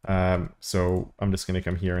 So I'm just going to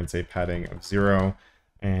come here and say padding of 0,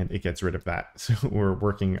 and it gets rid of that. So we're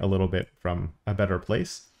working a little bit from a better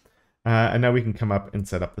place. And now we can come up and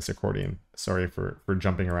set up this accordion. Sorry for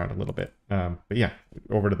jumping around a little bit. But yeah,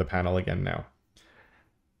 over to the panel again now.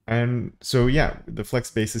 And so yeah, the flex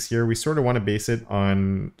basis here, we sort of want to base it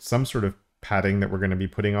on some sort of padding that we're going to be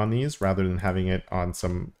putting on these rather than having it on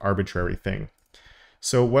some arbitrary thing.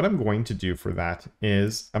 So what I'm going to do for that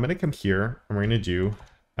is I'm going to come here and we're going to do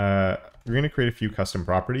we're going to create a few custom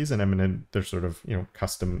properties, and they're sort of,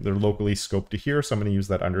 custom, they're locally scoped to here. So I'm going to use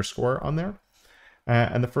that underscore on there.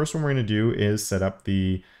 And the first one we're going to do is set up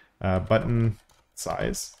the button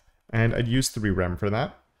size, and I'd use 3 rem for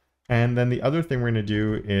that. And then the other thing we're going to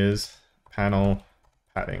do is panel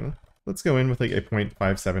padding. Let's go in with like a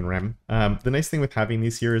 0.57 rem. The nice thing with having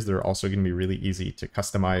these here is they're also going to be really easy to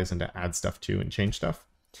customize and to add stuff to and change stuff.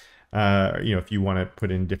 If you want to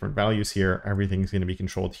put in different values here, everything's going to be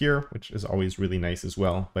controlled here, which is always really nice as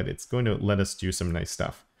well, but it's going to let us do some nice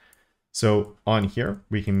stuff. So on here,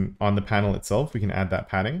 we can, on the panel itself, we can add that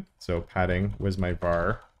padding. So padding was my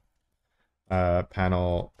var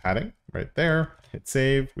panel padding right there. Hit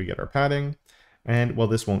save, we get our padding. And while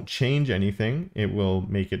this won't change anything, it will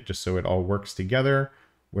make it just so it all works together,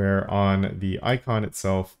 where on the icon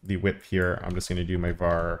itself, the width here, I'm just going to do my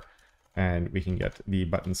var, and we can get the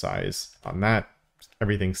button size on that.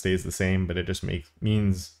 Everything stays the same, but it just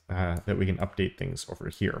means that we can update things over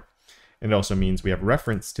here. And it also means we have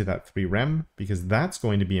reference to that 3 rem, because that's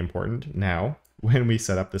going to be important now when we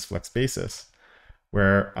set up this flex basis,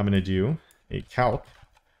 where I'm going to do a calc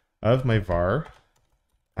of my var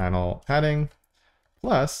panel padding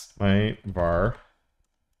plus my var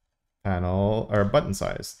panel or button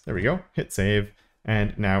size. There we go. Hit save.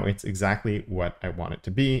 And now it's exactly what I want it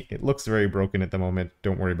to be. It looks very broken at the moment.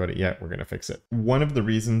 Don't worry about it yet. We're going to fix it. One of the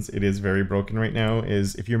reasons it is very broken right now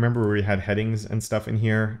is if you remember where we had headings and stuff in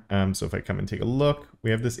here. So if I come and take a look,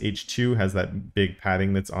 we have this H2 has that big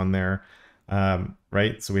padding that's on there,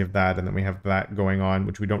 right? So we have that, and then we have that going on,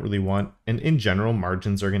 which we don't really want. And in general,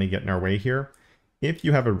 margins are going to get in our way here. If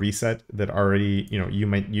you have a reset that already, you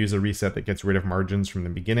might use a reset that gets rid of margins from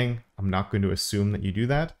the beginning. I'm not going to assume that you do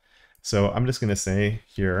that. So I'm just going to say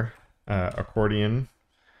here, accordion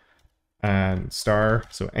and star.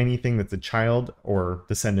 So anything that's a child or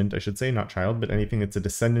descendant, I should say, not child, but anything that's a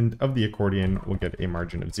descendant of the accordion will get a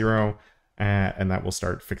margin of 0. And that will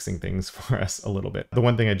start fixing things for us a little bit. The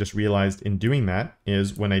one thing I just realized in doing that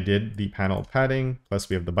is when I did the panel padding, plus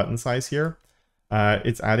we have the button size here,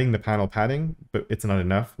 it's adding the panel padding, but it's not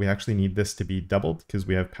enough. We actually need this to be doubled because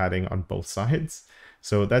we have padding on both sides.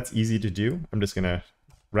 So that's easy to do. I'm just gonna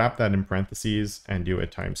wrap that in parentheses and do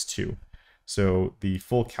it times 2. So the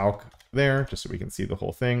full calc there, just so we can see the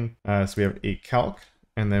whole thing. So we have 8 calc,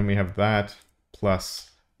 and then we have that plus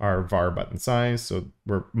our var button size. So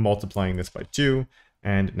we're multiplying this by 2.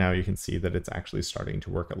 And now you can see that it's actually starting to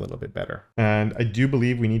work a little bit better. And I do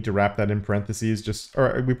believe we need to wrap that in parentheses,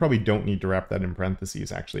 or we probably don't need to wrap that in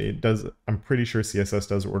parentheses, actually. It does, I'm pretty sure CSS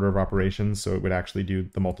does order of operations, so it would actually do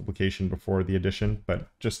the multiplication before the addition, but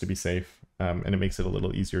just to be safe, and it makes it a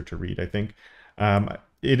little easier to read, I think.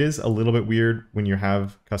 It is a little bit weird when you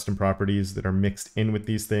have custom properties that are mixed in with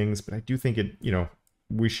these things, but I do think it,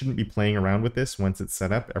 we shouldn't be playing around with this once it's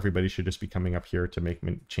set up. Everybody should just be coming up here to make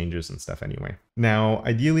changes and stuff anyway. Now,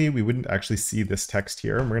 ideally, we wouldn't actually see this text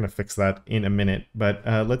here, and we're going to fix that in a minute, but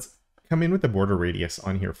let's come in with the border radius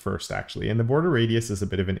on here first, actually. And the border radius is a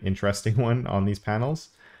bit of an interesting one on these panels,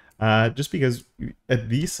 just because at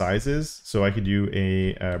these sizes, so I could do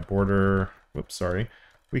a border, whoops, sorry.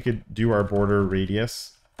 We could do our border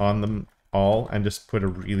radius on them all and just put a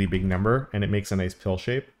really big number, and it makes a nice pill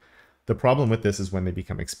shape. The problem with this is when they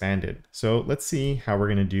become expanded. So let's see how we're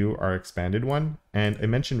going to do our expanded one. And I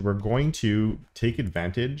mentioned we're going to take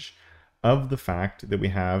advantage of the fact that we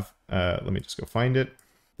have, let me just go find it,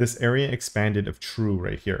 this area expanded of true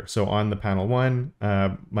right here. So on the panel 1,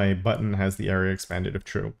 my button has the area expanded of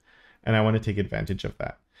true, and I want to take advantage of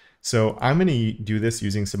that. So I'm going to do this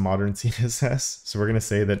using some modern CSS. So we're going to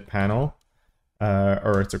say that panel,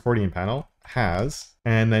 or its accordion panel, has,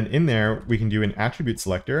 and then in there we can do an attribute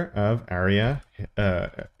selector of area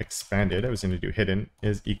expanded, I was going to do hidden,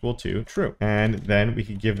 is equal to true. And then we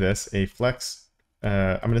could give this a flex,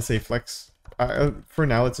 I'm going to say flex, for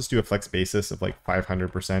now let's just do a flex basis of like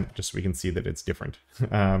 500%, just so we can see that it's different,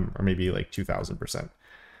 or maybe like 2000%,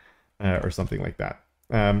 or something like that.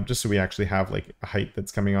 Just so we actually have like a height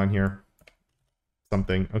that's coming on here,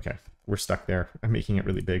 something, okay. We're stuck there. I'm making it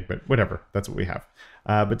really big, but whatever. That's what we have.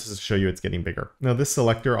 But just to show you it's getting bigger. Now this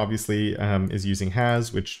selector obviously is using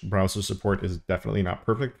has, which browser support is definitely not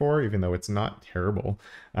perfect for, even though it's not terrible,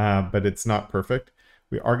 but it's not perfect.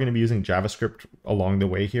 We are going to be using JavaScript along the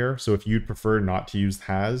way here. So if you'd prefer not to use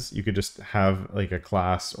has, you could just have like a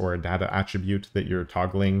class or a data attribute that you're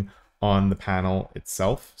toggling on the panel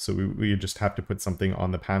itself. So we just have to put something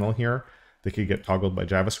on the panel here that could get toggled by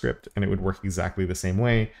JavaScript, and it would work exactly the same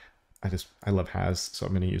way. I love has, so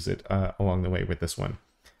I'm going to use it along the way with this one.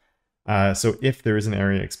 So if there is an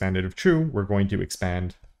area expanded of true, we're going to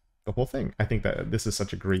expand the whole thing. I think that this is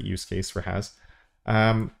such a great use case for has.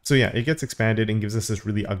 So yeah, it gets expanded and gives us this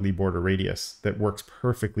really ugly border radius that works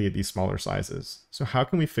perfectly at these smaller sizes. So how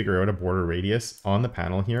can we figure out a border radius on the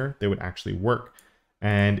panel here that would actually work?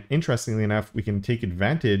 And interestingly enough, we can take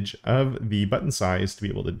advantage of the button size to be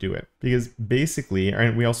able to do it. Because basically,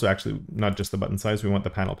 and we also actually, not just the button size, we want the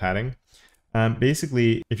panel padding.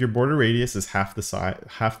 Basically, if your border radius is half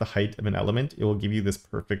the height of an element, it will give you this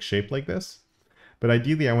perfect shape like this. But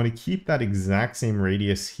ideally, I want to keep that exact same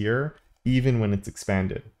radius here, even when it's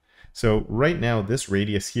expanded. So right now, this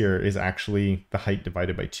radius here is actually the height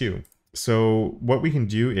divided by 2. So what we can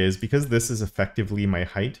do is, because this is effectively my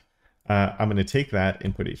height, I'm going to take that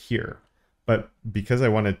and put it here. But because I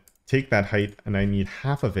want to take that height and I need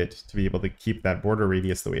half of it to be able to keep that border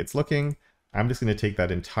radius the way it's looking, I'm just going to take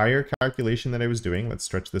that entire calculation that I was doing. Let's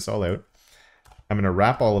stretch this all out. I'm going to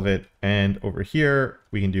wrap all of it, and over here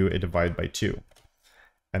we can do a divide by 2.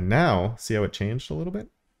 And now, see how it changed a little bit?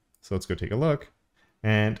 So let's go take a look.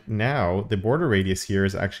 And now the border radius here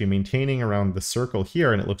is actually maintaining around the circle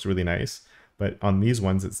here, and it looks really nice. But on these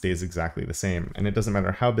ones, it stays exactly the same. And it doesn't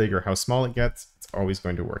matter how big or how small it gets, it's always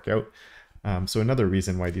going to work out. So another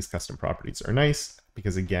reason why these custom properties are nice,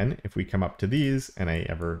 because again, if we come up to these and I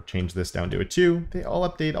ever change this down to a 2, they all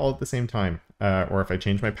update all at the same time. Or if I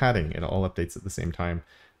change my padding, it all updates at the same time.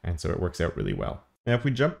 And so it works out really well. Now, if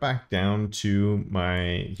we jump back down to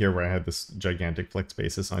here where I had this gigantic flex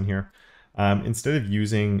basis on here, instead of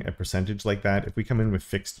using a percentage like that, if we come in with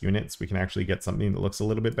fixed units, we can actually get something that looks a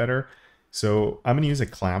little bit better. So I'm going to use a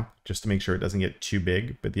clamp just to make sure it doesn't get too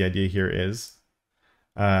big. But the idea here is,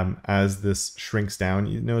 as this shrinks down,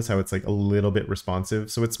 you notice how it's like a little bit responsive.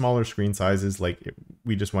 So with smaller screen sizes,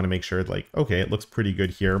 we just want to make sure okay, it looks pretty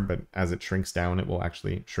good here, but as it shrinks down, it will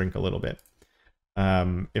actually shrink a little bit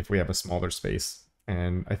if we have a smaller space.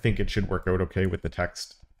 And I think it should work out okay with the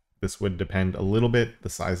text. This would depend a little bit, the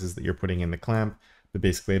sizes that you're putting in the clamp. But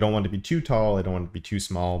basically, I don't want it to be too tall, I don't want it to be too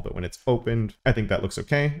small, but when it's opened, I think that looks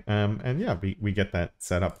okay. And yeah, we get that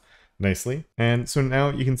set up nicely. And so now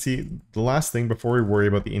you can see the last thing before we worry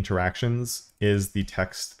about the interactions is the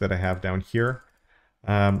text that I have down here.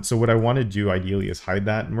 So what I want to do ideally is hide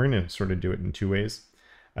that, and we're going to sort of do it in two ways.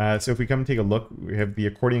 So if we come and take a look, we have the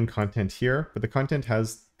accordion content here, but the content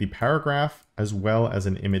has the paragraph as well as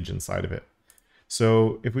an image inside of it.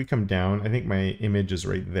 So if we come down, I think my image is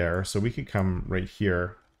right there. So we could come right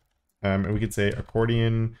here and we could say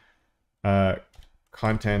accordion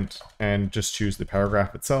content and just choose the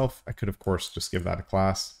paragraph itself. I could, of course, just give that a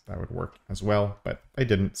class. That would work as well, but I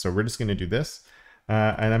didn't. So we're just going to do this.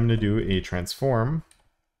 And I'm going to do a transform.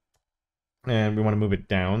 And we want to move it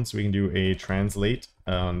down. So we can do a translate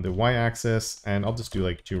on the y-axis. And I'll just do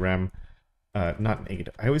like 2rem. Not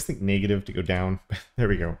negative. I always think negative to go down. There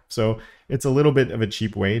we go. So it's a little bit of a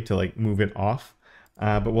cheap way to like move it off.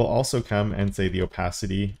 But we'll also come and say the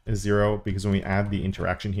opacity is 0 because when we add the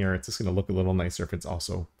interaction here, it's just going to look a little nicer if it's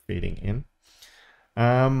also fading in.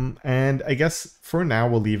 And I guess for now,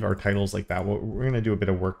 we'll leave our titles like that. We're going to do a bit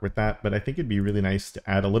of work with that, but I think it'd be really nice to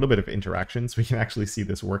add a little bit of interaction so we can actually see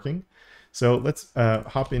this working. So let's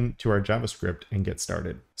hop into our JavaScript and get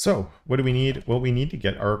started. So what do we need? Well, we need to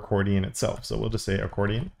get our accordion itself. So we'll just say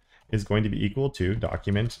accordion is going to be equal to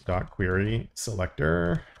document.query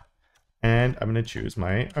selector. And I'm going to choose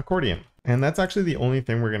my accordion. And that's actually the only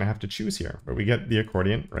thing we're going to have to choose here, but we get the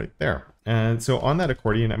accordion right there. And so on that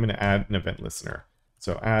accordion, I'm going to add an event listener.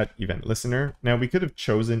 So add event listener. Now we could have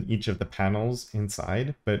chosen each of the panels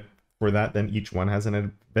inside, but for that, then each one has an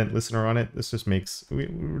event listener on it. This just makes,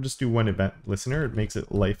 we'll just do one event listener. It makes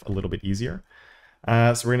it life a little bit easier.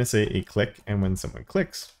 So we're going to say a click, and when someone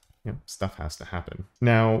clicks, stuff has to happen.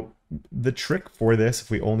 Now, the trick for this, if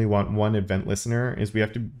we only want one event listener, is we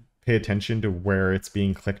have to pay attention to where it's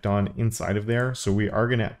being clicked on inside of there. So we are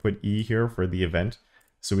going to put E here for the event,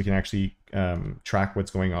 so we can actually track what's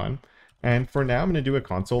going on. And for now, I'm going to do a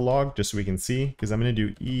console log just so we can see, because I'm going to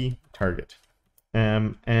do E target.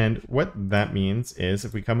 And what that means is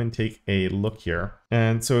if we come and take a look here,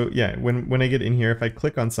 and so yeah, when I get in here, if I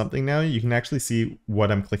click on something now, you can actually see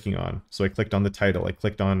what I'm clicking on. So I clicked on the title, I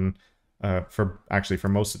clicked on, for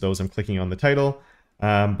most of those, I'm clicking on the title,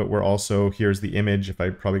 but we're also, here's the image. If I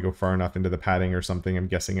probably go far enough into the padding or something, I'm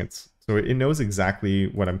guessing it's, so it knows exactly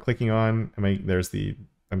what I'm clicking on.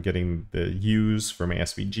 I'm getting the U's for my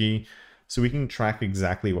SVG. So we can track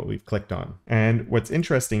exactly what we've clicked on. And what's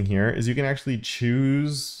interesting here is you can actually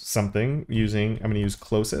choose something using, I'm going to use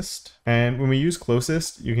closest. And when we use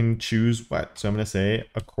closest, you can choose what? So I'm going to say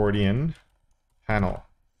accordion panel.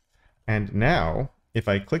 And now if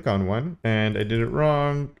I click on one, and I did it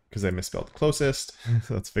wrong because I misspelled closest,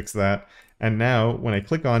 so let's fix that. And now when I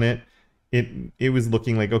click on it, it was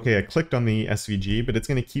looking like, okay, I clicked on the SVG, but it's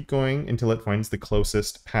going to keep going until it finds the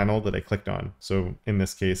closest panel that I clicked on. So in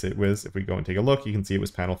this case, it was, if we go and take a look, you can see it was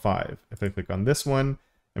panel 5. If I click on this one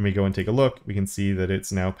and we go and take a look, we can see that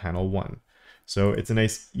it's now panel 1. So it's a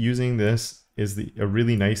nice, using this is a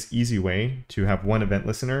really nice, easy way to have one event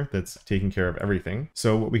listener that's taking care of everything.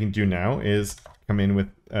 So what we can do now is come in with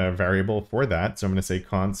a variable for that. So I'm going to say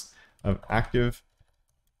const of active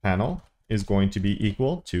panel is going to be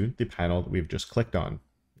equal to the panel that we've just clicked on.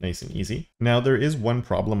 Nice and easy. Now there is one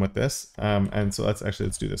problem with this. And so let's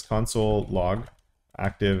do this console log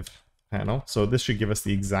active panel. So this should give us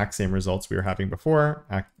the exact same results we were having before.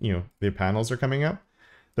 The panels are coming up.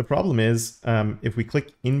 The problem is if we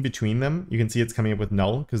click in between them, you can see it's coming up with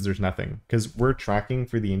null because there's nothing, because we're tracking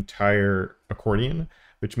for the entire accordion,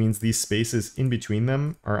 which means these spaces in between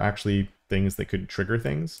them are actually things that could trigger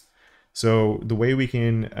things. So the way we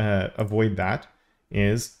can avoid that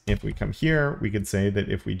is if we come here, we could say that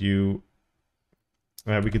if we do,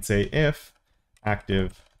 we could say if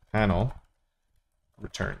active panel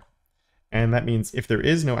return. And that means if there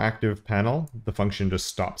is no active panel, the function just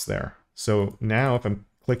stops there. So now if I'm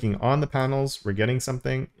clicking on the panels, we're getting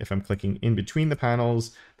something. If I'm clicking in between the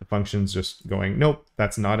panels, the function's just going, nope,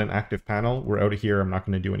 that's not an active panel. We're out of here. I'm not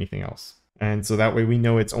going to do anything else. And so that way we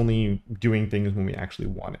know it's only doing things when we actually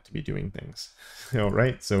want it to be doing things.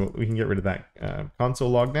 Right? So we can get rid of that console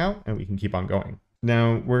log now, and we can keep on going.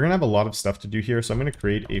 Now we're going to have a lot of stuff to do here. So I'm going to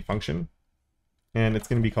create a function, and it's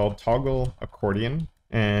going to be called toggle accordion.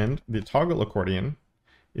 And the toggle accordion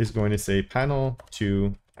is going to say panel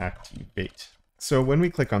to activate. So when we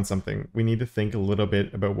click on something, we need to think a little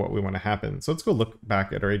bit about what we want to happen. So let's go look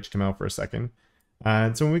back at our HTML for a second.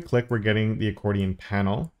 And so when we click, we're getting the accordion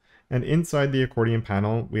panel. And inside the accordion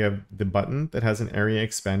panel, we have the button that has an area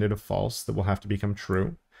expanded of false that will have to become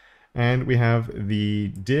true. And we have the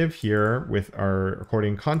div here with our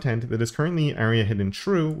accordion content that is currently area hidden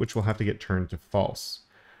true, which will have to get turned to false.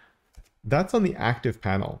 That's on the active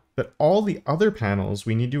panel, but all the other panels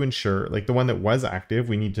we need to ensure, like the one that was active,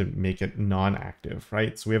 we need to make it non-active,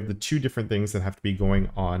 right? So we have the two different things that have to be going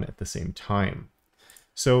on at the same time.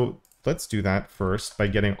 So let's do that first by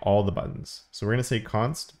getting all the buttons. So we're going to say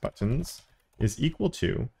const buttons is equal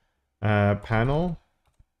to panel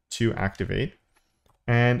to activate.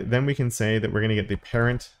 And then we can say that we're going to get the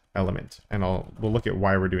parent element. And we'll look at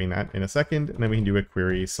why we're doing that in a second. And then we can do a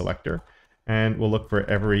query selector. And we'll look for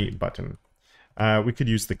every button. We could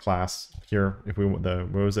use the class here if we want the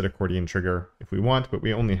rows at accordion trigger if we want, but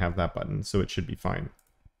we only have that button, so it should be fine.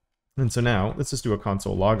 And so now let's just do a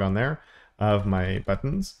console log on there of my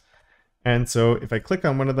buttons. And so if I click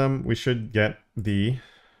on one of them, we should get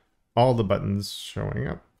all the buttons showing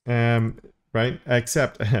up. Right?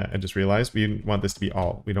 Except I just realized we want this to be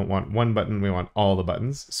all. We don't want one button, we want all the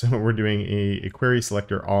buttons. So we're doing a query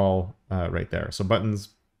selector all right there. So buttons,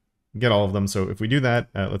 get all of them. So if we do that,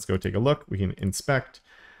 let's go take a look. We can inspect.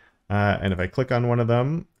 And if I click on one of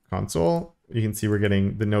them, console, you can see we're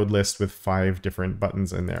getting the node list with 5 different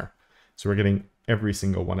buttons in there. So we're getting every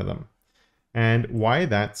single one of them. And why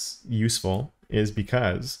that's useful is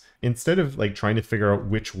because instead of like trying to figure out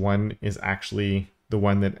which one is actually the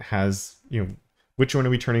one that has, which one are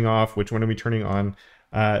we turning off, which one are we turning on,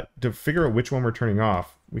 to figure out which one we're turning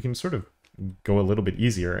off, we can sort of go a little bit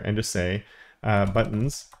easier and just say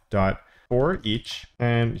buttons dot for each,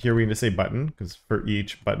 and here we're going to say button because for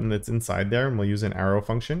each button that's inside there, and we'll use an arrow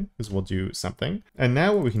function because we'll do something. And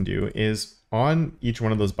now what we can do is on each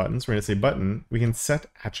one of those buttons, we're going to say button, we can set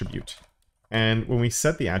attribute. And when we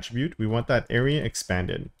set the attribute, we want that area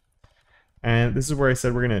expanded. And this is where I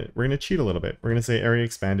said we're gonna cheat a little bit. We're gonna say area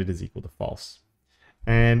expanded is equal to false.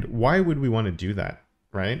 And why would we want to do that?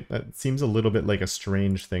 Right? That seems a little bit like a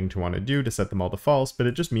strange thing to want to do to set them all to false, but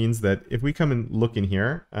it just means that if we come and look in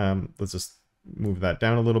here, let's just move that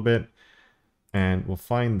down a little bit and we'll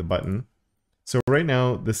find the button. So right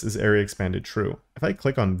now this is area expanded true. If I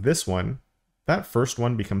click on this one, that first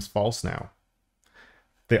one becomes false now.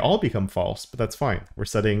 They all become false, but that's fine. We're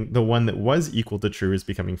setting the one that was equal to true is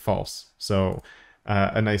becoming false. So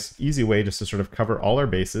a nice easy way just to sort of cover all our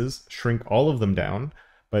bases, shrink all of them down.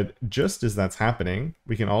 But just as that's happening,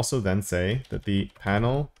 we can also then say that the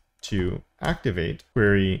panel to activate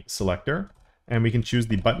query selector, and we can choose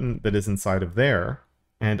the button that is inside of there.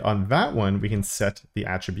 And on that one, we can set the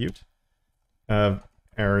attribute of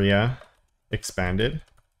area expanded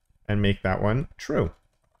and make that one true.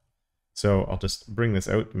 So I'll just bring this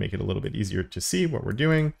out to make it a little bit easier to see what we're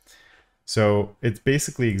doing. So it's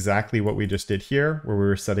basically exactly what we just did here, where we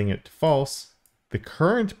were setting it to false. The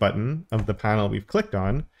current button of the panel we've clicked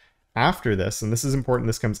on after this, and this is important,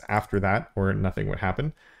 this comes after that or nothing would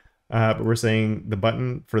happen. But we're saying the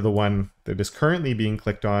button for the one that is currently being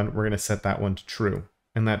clicked on, we're going to set that one to true.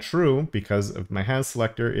 And that true, because of my has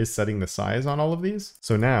selector, is setting the size on all of these.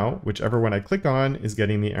 So now, whichever one I click on is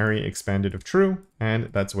getting the area expanded of true,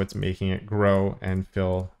 and that's what's making it grow and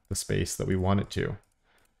fill the space that we want it to.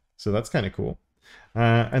 So that's kind of cool.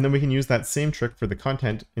 And then we can use that same trick for the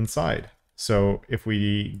content inside. So if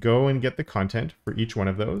we go and get the content for each one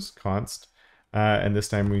of those, const, and this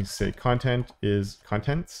time we say contents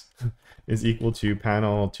is equal to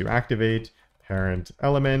panel to activate, parent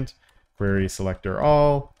element, query selector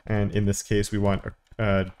all, and in this case we want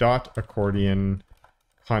a dot accordion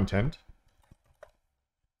content,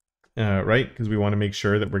 right? Because we want to make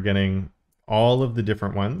sure that we're getting all of the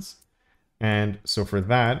different ones. And so for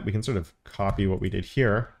that, we can sort of copy what we did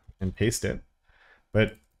here and paste it,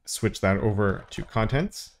 but switch that over to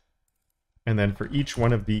contents. And then for each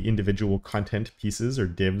one of the individual content pieces or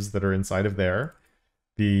divs that are inside of there,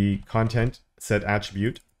 the content set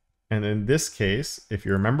attribute. And in this case, if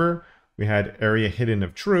you remember, we had area hidden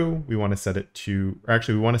of true. We want to set it to, or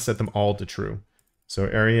actually we want to set them all to true. So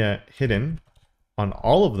area hidden on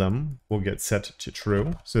all of them will get set to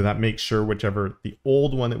true. So that makes sure whichever the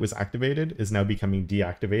old one that was activated is now becoming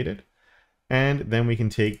deactivated. And then we can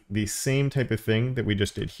take the same type of thing that we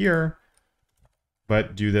just did here,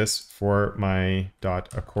 but do this for my dot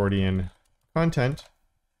accordion content,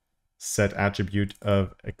 set attribute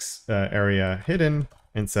of area hidden,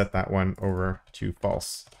 and set that one over to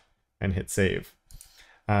false and hit save.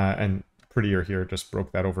 And prettier here just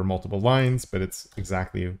broke that over multiple lines, but it's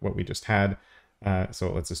exactly what we just had.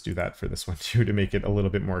 So let's just do that for this one too to make it a little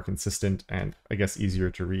bit more consistent and I guess easier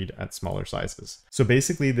to read at smaller sizes. So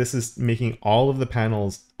basically this is making all of the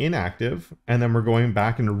panels inactive, and then we're going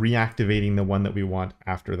back and reactivating the one that we want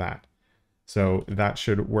after that. So that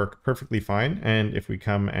should work perfectly fine. And if we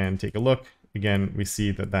come and take a look, again, we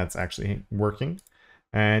see that that's actually working.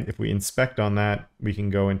 And if we inspect on that, we can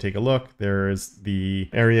go and take a look. There's the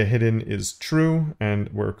area hidden is true, and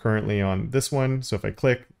we're currently on this one. So if I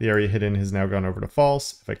click, the area hidden has now gone over to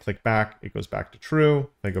false. If I click back, it goes back to true.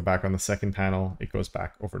 If I go back on the second panel, it goes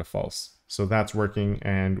back over to false. So that's working,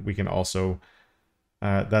 and we can also,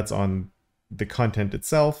 that's on the content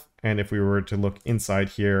itself. And if we were to look inside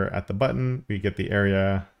here at the button, we get the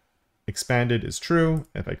area expanded is true.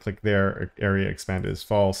 If I click there, area expanded is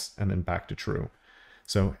false, and then back to true.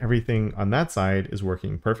 So everything on that side is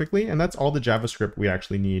working perfectly, and that's all the JavaScript we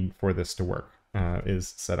actually need for this to work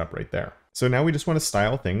is set up right there. So now we just want to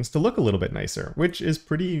style things to look a little bit nicer, which is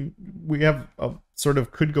pretty, we have a sort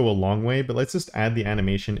of could go a long way, but let's just add the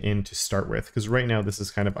animation in to start with, because right now this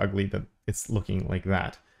is kind of ugly that it's looking like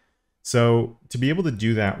that. So to be able to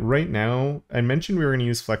do that right now, I mentioned we were going to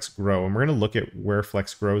use Flex Grow, and we're going to look at where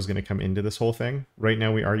Flex Grow is going to come into this whole thing. Right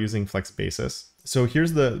now we are using Flex Basis. So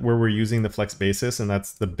here's where we're using the Flex Basis, and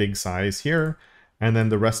that's the big size here. And then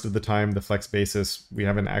the rest of the time, the Flex Basis, we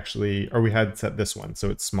haven't actually, or we had set this one, so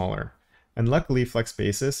it's smaller. And luckily Flex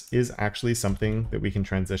Basis is actually something that we can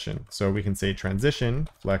transition. So we can say transition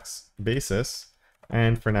Flex Basis.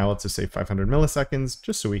 And for now, let's just say 500 milliseconds,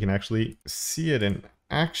 just so we can actually see it in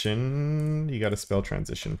action. You got to spell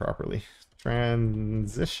transition properly.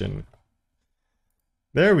 Transition.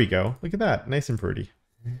 There we go. Look at that. Nice and pretty.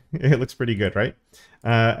 It looks pretty good, right?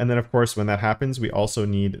 And then, of course, when that happens, we also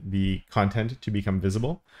need the content to become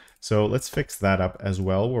visible. So let's fix that up as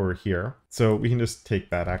well while we're here. So we can just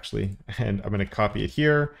take that, actually, and I'm going to copy it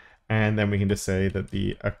here. And then we can just say that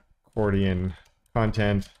the accordion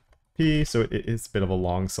content P, so it's a bit of a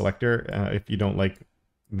long selector. If you don't like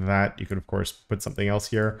that, you could, of course, put something else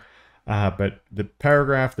here. But the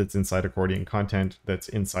paragraph that's inside accordion content that's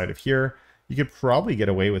inside of here, you could probably get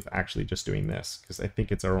away with actually just doing this, because I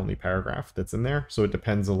think it's our only paragraph that's in there. So it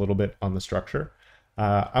depends a little bit on the structure.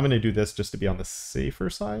 I'm going to do this just to be on the safer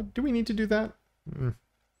side. Do we need to do that?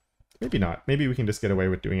 Maybe not. Maybe we can just get away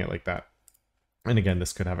with doing it like that. And again,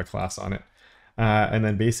 this could have a class on it. And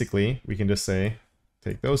then basically, we can just say,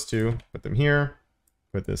 take those two, put them here,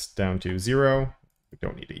 put this down to 0. We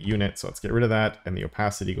don't need a unit, so let's get rid of that. And the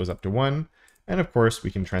opacity goes up to 1. And of course, we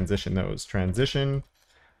can transition those. Transition,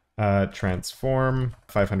 transform,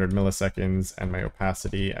 500 milliseconds, and my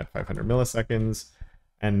opacity at 500 milliseconds.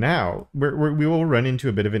 And now we will run into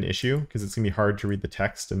a bit of an issue because it's going to be hard to read the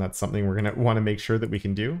text, and that's something we're going to want to make sure that we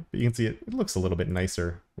can do. But you can see it looks a little bit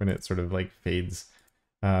nicer when it sort of like fades,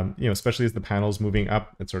 especially as the panel's moving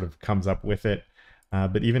up, it sort of comes up with it.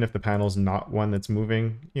 But even if the panel's not one that's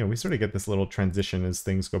moving, we sort of get this little transition as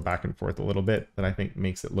things go back and forth a little bit that I think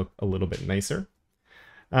makes it look a little bit nicer.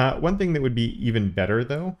 One thing that would be even better,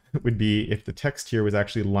 though, would be if the text here was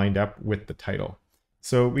actually lined up with the title.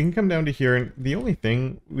 So we can come down to here, and the only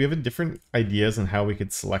thing, we have different ideas on how we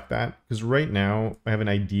could select that, because right now I have an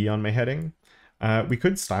ID on my heading. We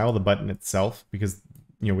could style the button itself, because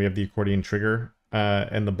we have the accordion trigger,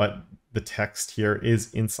 and the text here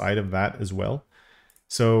is inside of that as well.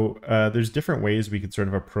 So there's different ways we could sort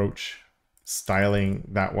of approach styling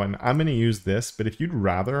that one. I'm going to use this, but if you'd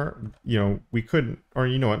rather, we could, or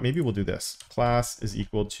you know what, maybe we'll do this. Class is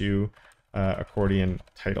equal to accordion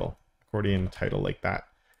title like that.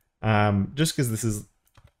 Just because this is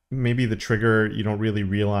maybe the trigger, you don't really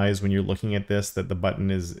realize when you're looking at this that the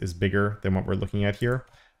button is bigger than what we're looking at here.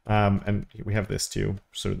 And we have this too,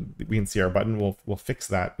 so we can see our button. We'll fix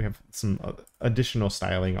that. We have some additional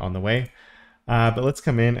styling on the way. But let's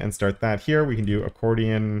come in and start that here. We can do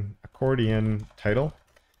accordion title.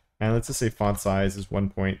 And let's just say font size is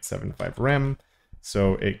 1.75 rem.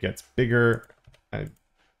 So it gets bigger.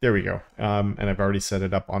 There we go. And I've already set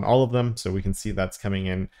it up on all of them, so we can see that's coming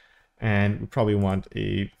in. And we probably want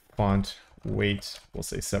a font weight, we'll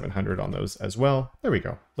say 700 on those as well. There we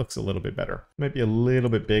go. Looks a little bit better. Might be a little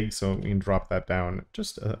bit big, so we can drop that down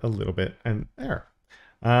just a little bit. And there.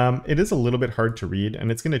 It is a little bit hard to read,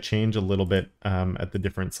 and it's going to change a little bit at the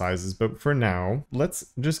different sizes. But for now, let's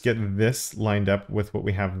just get this lined up with what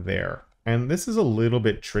we have there. And this is a little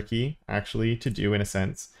bit tricky, actually, to do in a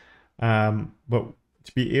sense. But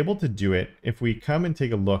to be able to do it, if we come and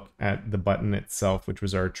take a look at the button itself, which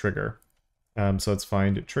was our trigger. So let's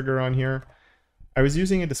find trigger on here. I was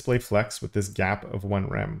using a display flex with this gap of 1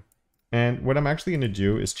 rem. And what I'm actually going to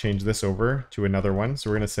do is change this over to another one. So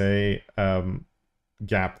we're going to say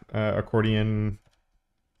gap, accordion,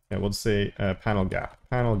 yeah, we'll just say panel gap.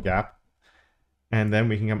 And then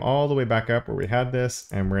we can come all the way back up where we had this,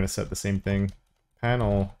 and we're going to set the same thing,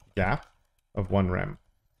 panel gap of 1 rem.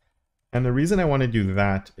 And the reason I want to do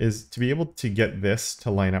that is to be able to get this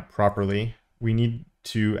to line up properly, we need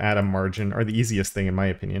to add a margin, or the easiest thing in my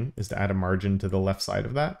opinion is to add a margin to the left side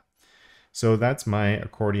of that. So that's my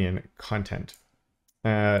accordion content,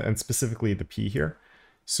 and specifically the P here.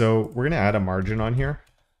 So we're going to add a margin on here,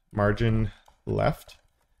 margin left.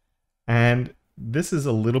 And this is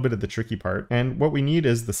a little bit of the tricky part. And what we need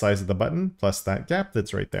is the size of the button plus that gap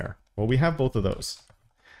that's right there. Well, we have both of those.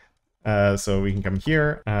 So we can come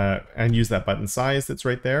here and use that button size that's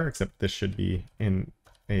right there, except this should be in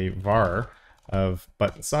a var of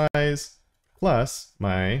button size plus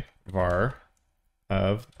my var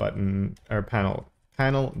of button or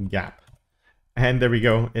panel gap. And there we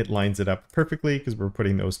go. It lines it up perfectly because we're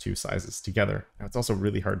putting those two sizes together. Now, it's also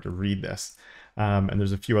really hard to read this. And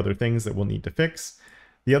there's a few other things that we'll need to fix.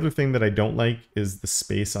 The other thing that I don't like is the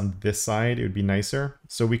space on this side. It would be nicer.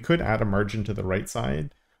 So we could add a margin to the right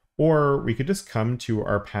side, or we could just come to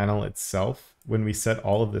our panel itself when we set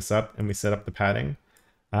all of this up and we set up the padding.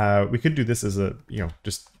 We could do this as a,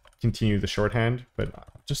 just continue the shorthand, but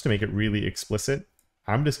just to make it really explicit,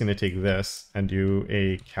 I'm just going to take this and do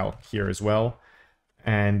a calc here as well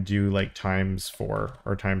and do like ×4 or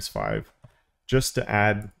 ×5 just to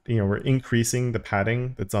add, we're increasing the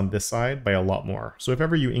padding that's on this side by a lot more. So if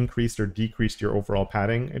ever you increased or decreased your overall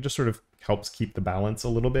padding, it just sort of helps keep the balance a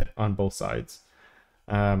little bit on both sides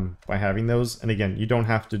by having those. And again, you don't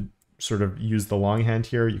have to sort of use the longhand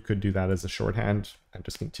here. You could do that as a shorthand and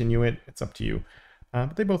just continue it. It's up to you.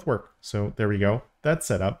 But they both work. So there we go. That's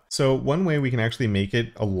set up. So one way we can actually make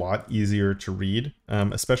it a lot easier to read,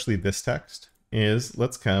 especially this text, is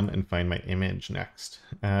let's come and find my image next,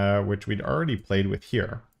 which we'd already played with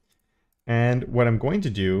here. And what I'm going to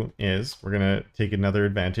do is we're going to take another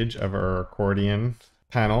advantage of our accordion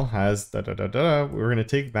panel has We're going to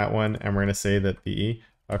take that one and we're going to say that the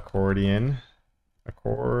accordion,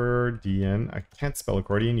 I can't spell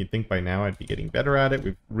accordion. You'd think by now I'd be getting better at it.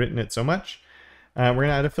 We've written it so much. We're going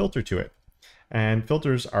to add a filter to it. And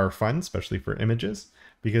filters are fun, especially for images,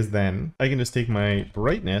 because then I can just take my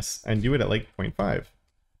brightness and do it at like 0.5.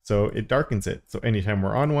 So it darkens it. So anytime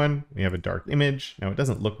we're on one, we have a dark image. Now it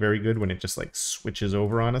doesn't look very good when it just like switches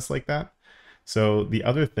over on us like that. So the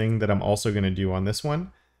other thing that I'm also going to do on this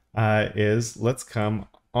one is let's come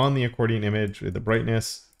on the accordion image with the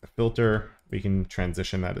brightness, the filter. We can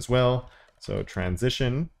transition that as well. So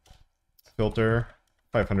transition, filter,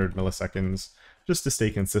 500 milliseconds, just to stay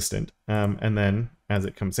consistent. And then as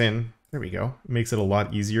it comes in, there we go. It makes it a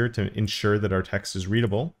lot easier to ensure that our text is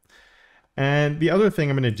readable. And the other thing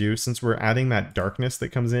I'm going to do, since we're adding that darkness that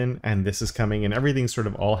comes in and this is coming and everything's sort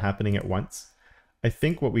of all happening at once, I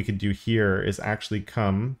think what we could do here is actually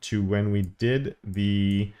come to when we did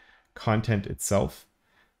the content itself.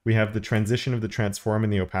 We have the transition of the transform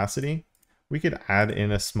and the opacity. We could add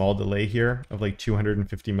in a small delay here of like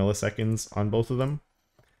 250 milliseconds on both of them.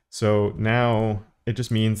 So now it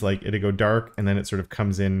just means like it'll go dark and then it sort of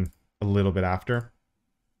comes in a little bit after.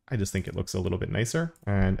 I just think it looks a little bit nicer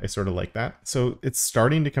and I sort of like that. So it's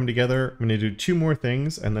starting to come together. I'm going to do 2 more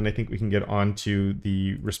things and then I think we can get on to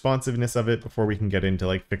the responsiveness of it before we can get into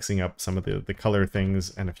like fixing up some of the color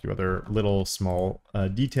things and a few other little small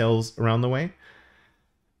details around the way.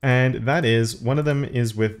 And that is, one of them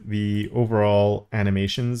is with the overall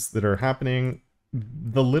animations that are happening.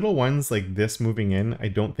 The little ones like this moving in, I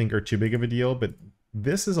don't think are too big of a deal, but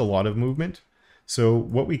this is a lot of movement. So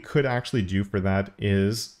what we could actually do for that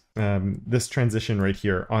is this transition right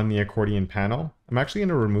here on the accordion panel. I'm actually going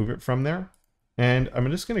to remove it from there. And I'm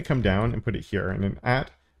just going to come down and put it here. And then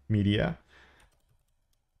at media,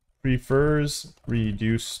 prefers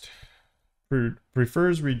reduced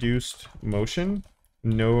motion,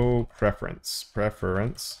 no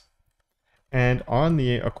preference. And on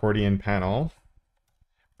the accordion panel,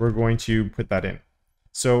 we're going to put that in.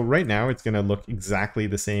 So right now it's going to look exactly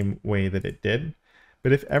the same way that it did.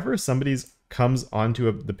 But if ever somebody comes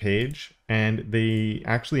onto the page and they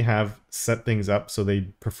actually have set things up so they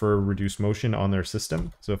prefer reduced motion on their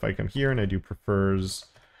system. So if I come here and I do prefers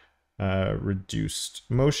reduced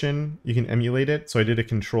motion, you can emulate it. So I did a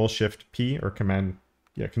Control-Shift-P or Command,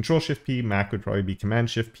 Control-Shift-P, Mac would probably be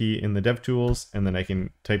Command-Shift-P in the DevTools, and then I can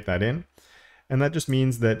type that in. And that just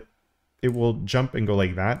means that it will jump and go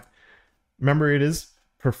like that. Remember, it is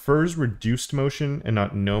prefers reduced motion and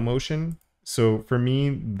not no motion. So for me,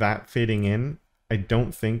 that fading in, I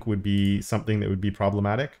don't think would be something that would be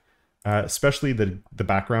problematic. especially the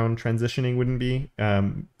background transitioning wouldn't be.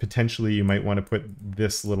 Potentially, you might want to put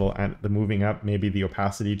this little, the moving up, maybe the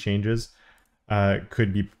opacity changes.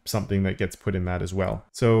 Could be something that gets put in that as well.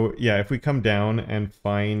 So yeah, if we come down and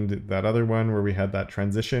find that other one where we had that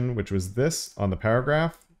transition, which was this on the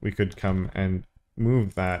paragraph, we could come and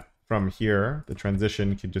move that from here. The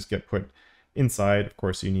transition could just get put inside. Of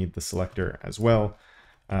course, you need the selector as well,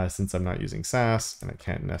 since I'm not using Sass and I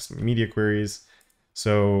can't nest my media queries.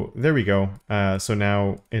 So there we go. So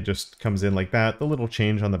now it just comes in like that. The little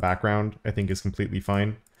change on the background, I think, is completely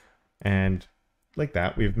fine. And like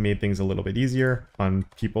that, we've made things a little bit easier on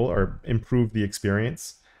people, or improved the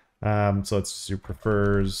experience. So let's do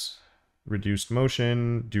prefers reduced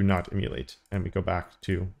motion, do not emulate. And we go back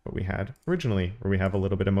to what we had originally, where we have a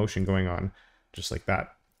little bit of motion going on, just like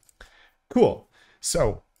that. Cool.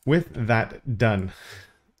 So with that done,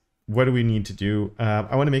 what do we need to do?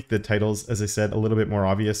 I want to make the titles, as I said, a little bit more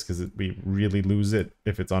obvious, because we really lose it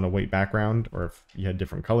if it's on a white background, or if you had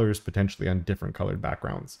different colors, potentially on different colored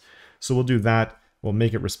backgrounds. So we'll do that. We'll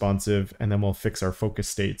make it responsive, and then we'll fix our focus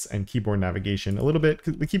states and keyboard navigation a little bit.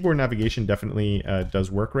 The keyboard navigation definitely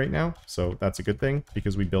does work right now, so that's a good thing,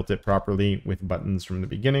 because we built it properly with buttons from the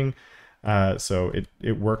beginning. So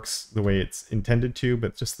it works the way it's intended to,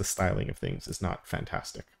 but just the styling of things is not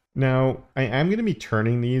fantastic. Now, I am going to be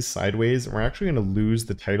turning these sideways, and we're actually going to lose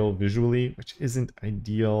the title visually, which isn't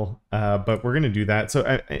ideal, but we're going to do that.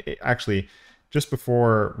 So actually, just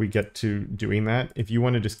before we get to doing that, if you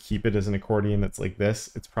want to just keep it as an accordion that's like this,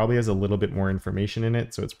 it's probably has a little bit more information in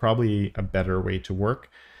it, so it's probably a better way to work.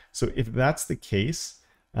 So if that's the case,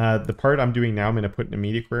 the part I'm doing now, I'm going to put in a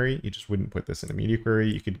media query. You just wouldn't put this in a media query.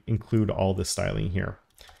 You could include all the styling here.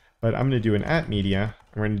 But I'm going to do an @media.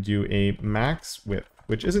 We're going to do a max width,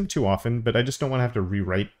 which isn't too often, but I just don't want to have to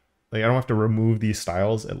rewrite. Like, I don't have to remove these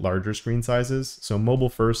styles at larger screen sizes. So mobile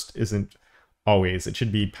first isn't always. It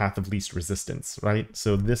should be path of least resistance, right?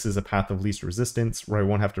 So this is a path of least resistance where I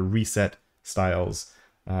won't have to reset styles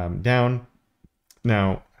down.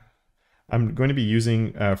 Now, I'm going to be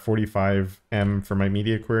using 45M for my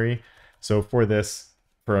media query. So for this,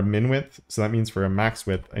 for a min width, so that means for a max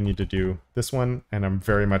width, I need to do this one. And I'm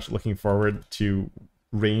very much looking forward to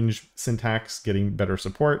range syntax getting better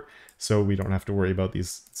support, so we don't have to worry about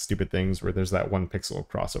these stupid things where there's that 1 pixel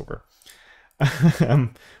crossover.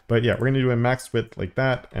 But yeah, we're going to do a max width like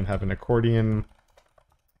that and have an accordion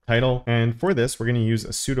title. And for this, we're going to use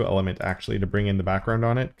a pseudo element actually to bring in the background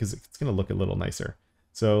on it, because it's going to look a little nicer.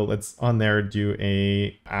 So let's on there do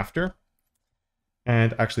a after.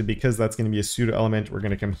 And actually, because that's going to be a pseudo element, we're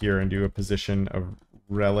going to come here and do a position of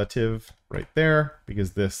relative right there,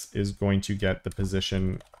 because this is going to get the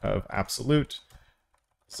position of absolute.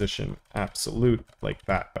 Position absolute like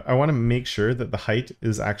that. I want to make sure that the height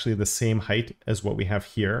is actually the same height as what we have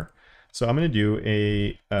here. So I'm going to do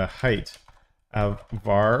a height of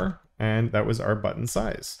var, and that was our button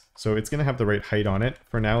size. So it's going to have the right height on it.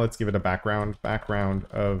 For now, let's give it a background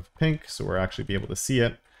of pink, so we'll actually be able to see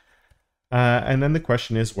it. And then the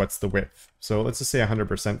question is, what's the width? So let's just say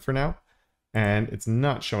 100% for now. And it's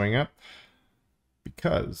not showing up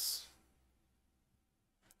because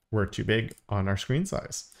we're too big on our screen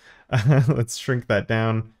size. Let's shrink that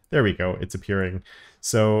down. There we go. It's appearing.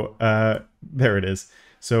 So there it is.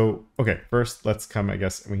 So, okay, first let's come, I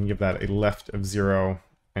guess we can give that a left of 0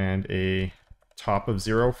 and a top of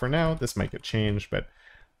 0 for now. This might get changed, but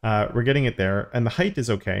we're getting it there. And the height is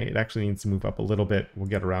okay. It actually needs to move up a little bit. We'll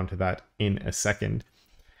get around to that in a second.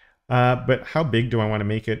 But how big do I want to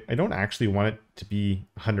make it? I don't actually want it to be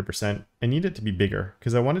 100%. I need it to be bigger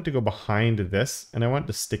because I want it to go behind this, and I want it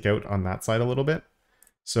to stick out on that side a little bit.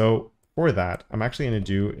 So for that, I'm actually going to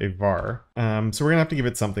do a var. So we're going to have to give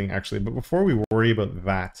it something actually. But before we worry about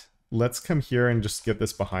that, let's come here and just get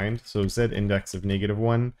this behind. So Z index of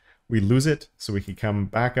 -1. We lose it, so we can come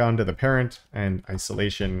back onto the parent and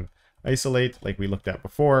isolate like we looked at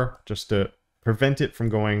before, just to prevent it from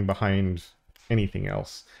going behind anything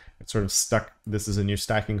else. It's sort of stuck. This is a new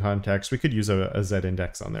stacking context. We could use a Z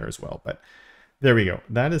index on there as well, but there we go.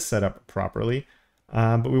 That is set up properly,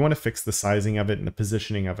 but we want to fix the sizing of it and the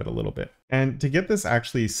positioning of it a little bit. And to get this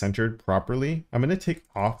actually centered properly, I'm going to take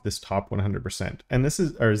off this top 100%, and this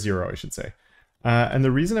is, or 0, I should say. And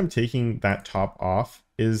the reason I'm taking that top off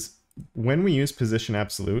is when we use position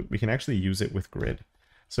absolute, we can actually use it with grid.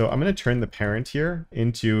 So I'm going to turn the parent here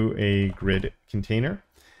into a grid container.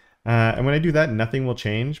 And when I do that, nothing will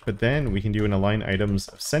change, but then we can do an align items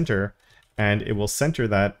of center, and it will center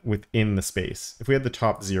that within the space. If we had the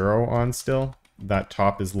top 0 on still, that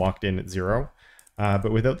top is locked in at 0.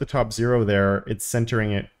 But without the top 0 there, it's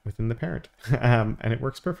centering it within the parent, and it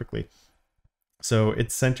works perfectly. So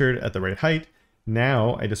it's centered at the right height.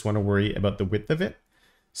 Now I just want to worry about the width of it.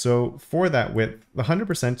 So for that width, the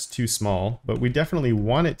 100% is too small, but we definitely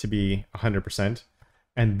want it to be 100%.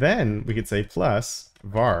 And then we could say plus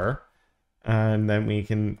var, and then we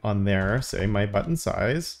can on there say my button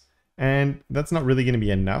size. And that's not really going to be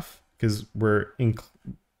enough because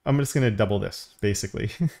I'm just going to double this basically.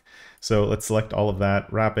 So let's select all of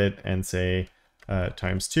that, wrap it, and say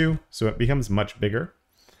times 2. So it becomes much bigger.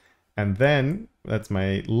 And then that's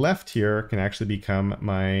my left here can actually become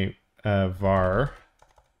my var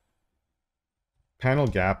panel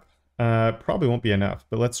gap. Probably won't be enough,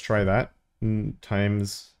 but let's try that.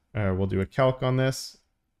 Times, we'll do a calc on this.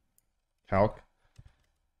 Calc.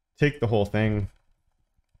 Take the whole thing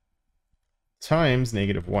times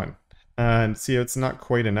 -1. And see, it's not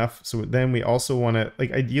quite enough. So then we also want to,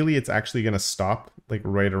 like, ideally it's actually going to stop like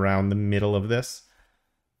right around the middle of this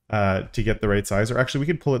to get the right size. Or actually we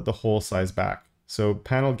could pull it the whole size back. So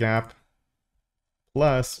panel gap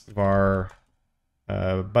plus var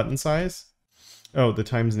button size. Oh, the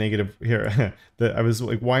times negative here. I was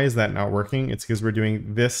like, why is that not working? It's because we're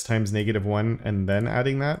doing this times -1 and then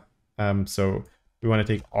adding that. So we want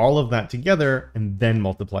to take all of that together and then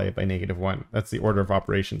multiply it by -1. That's the order of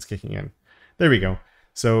operations kicking in. There we go.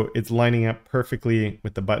 So it's lining up perfectly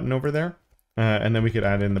with the button over there. And then we could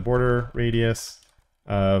add in the border radius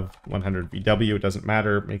of 100 VW. It doesn't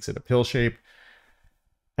matter. It makes it a pill shape.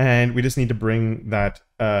 And we just need to bring that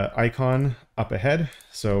icon up ahead.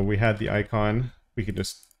 So we had the icon. We could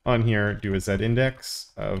just on here do a Z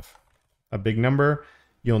index of a big number.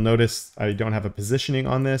 You'll notice I don't have a positioning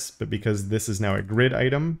on this, but because this is now a grid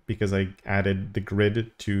item, because I added the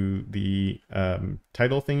grid to the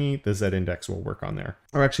title thingy, the Z index will work on there.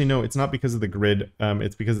 Or actually, no, it's not because of the grid.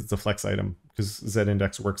 It's because it's a flex item, because Z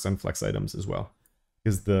index works on flex items as well.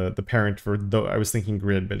 Because the parent for, though I was thinking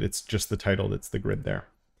grid, but it's just the title that's the grid there.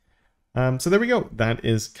 So there we go. That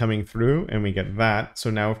is coming through and we get that. So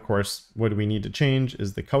now, of course, what do we need to change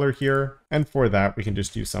is the color here. And for that, we can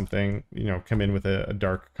just do something, you know, come in with a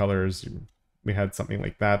dark colors. We had something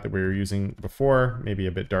like that we were using before, maybe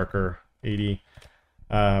a bit darker, 80.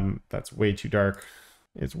 That's way too dark.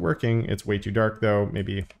 It's working. It's way too dark though.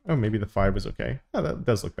 Maybe, oh, maybe the 5 was okay. Oh, that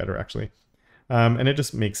does look better actually. And it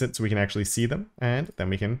just makes it so we can actually see them and then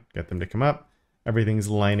we can get them to come up. Everything's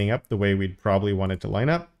lining up the way we'd probably want it to line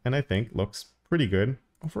up, and I think looks pretty good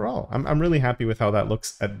overall. I'm really happy with how that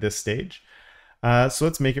looks at this stage. So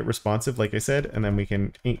let's make it responsive, like I said, and then we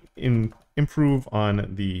can improve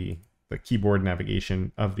on the keyboard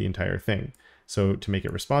navigation of the entire thing. So to make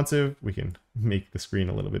it responsive, we can make the screen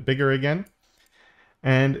a little bit bigger again.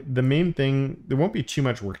 And the main thing, there won't be too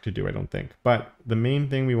much work to do, I don't think, but the main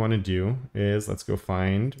thing we want to do is let's go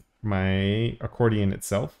find my accordion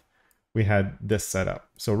itself. We had this set up.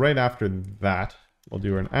 So right after that, we'll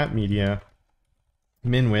do an @media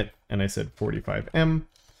min width, and I said 45M.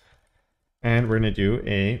 And we're going to do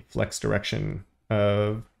a flex direction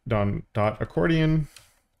of dot accordion.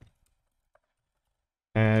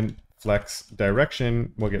 And flex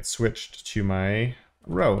direction will get switched to my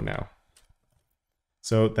row now.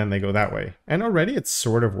 So then they go that way. And already it's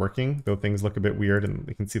sort of working, though things look a bit weird and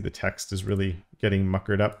you can see the text is really getting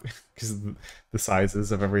muckered up because the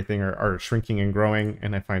sizes of everything are shrinking and growing.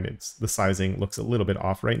 And I find the sizing looks a little bit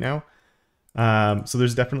off right now. So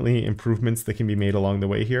there's definitely improvements that can be made along the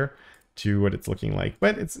way here to what it's looking like.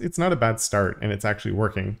 But it's not a bad start and it's actually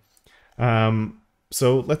working.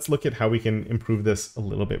 So let's look at how we can improve this a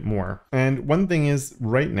little bit more. And one thing is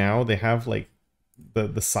right now they have like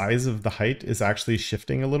the size of the height is actually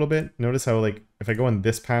shifting a little bit. Notice how like if I go on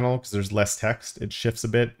this panel because there's less text, it shifts a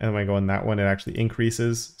bit, and when I go on that one it actually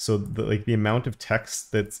increases. So the amount of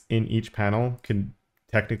text that's in each panel can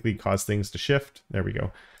technically cause things to shift. There we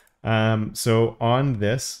go. So on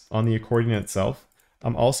the accordion itself,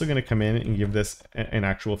 I'm also going to come in and give this an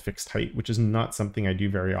actual fixed height, which is not something I do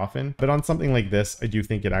very often. But on something like this, I do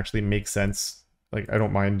think it actually makes sense. Like, I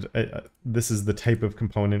don't mind. This is the type of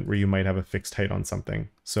component where you might have a fixed height on something.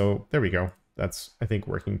 So there we go. That's, I think,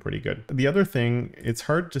 working pretty good. The other thing, it's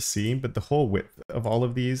hard to see, but the whole width of all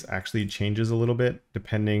of these actually changes a little bit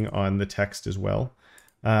depending on the text as well.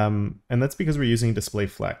 And that's because we're using display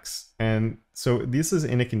flex. And so this is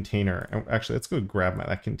in a container. Actually, let's go grab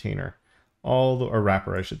that container. Or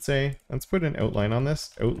wrapper, I should say. Let's put an outline on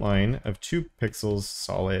this. Outline of 2 pixels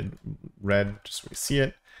solid red, just so we see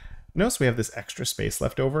it. Notice we have this extra space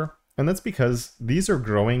left over, and that's because these are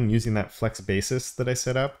growing using that flex basis that I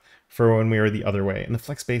set up for when we were the other way. And the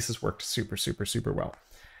flex basis worked super, super, super well.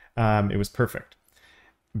 It was perfect,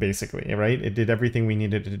 basically, right? It did everything we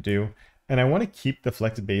needed it to do. And I want to keep the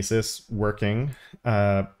flex basis working.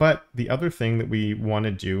 But the other thing that we want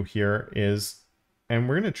to do here is, and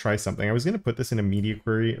we're going to try something. I was going to put this in a media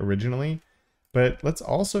query originally, but let's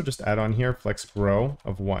also just add on here flex grow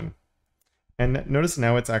of 1. And notice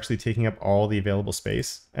now it's actually taking up all the available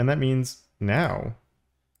space. And that means now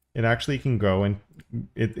it actually can go and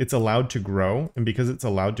it's allowed to grow. And because it's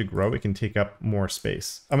allowed to grow, it can take up more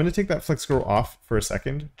space. I'm going to take that flex grow off for a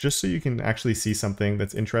second, just so you can actually see something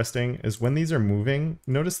that's interesting is when these are moving,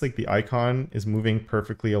 notice like the icon is moving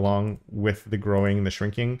perfectly along with the growing and the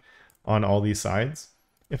shrinking on all these sides.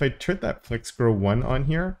 If I turn that flex grow 1 on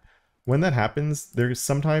here, when that happens, there's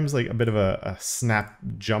sometimes like a bit of a snap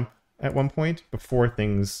jump at one point before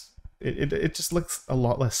things, it just looks a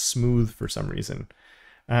lot less smooth for some reason.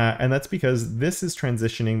 And that's because this is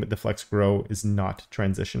transitioning, but the flex grow is not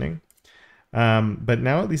transitioning. But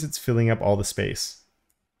now at least it's filling up all the space.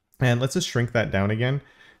 And let's just shrink that down again.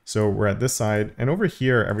 So we're at this side, and over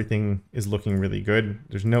here, everything is looking really good.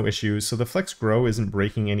 There's no issues. So the flex grow isn't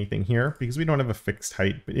breaking anything here because we don't have a fixed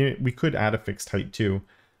height, but we could add a fixed height too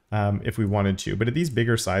if we wanted to. But at these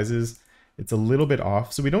bigger sizes, it's a little bit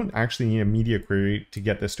off. So we don't actually need a media query to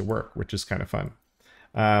get this to work, which is kind of fun.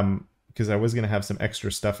 Because I was going to have some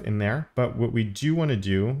extra stuff in there. But what we do want to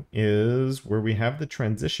do is where we have the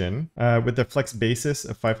transition with the flex basis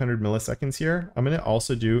of 500 milliseconds here, I'm going to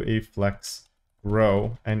also do a flex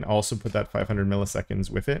grow and also put that 500 milliseconds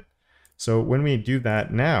with it. So when we do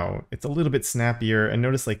that now, it's a little bit snappier, and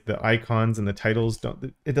notice like the icons and the titles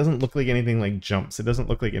it doesn't look like anything like jumps. It doesn't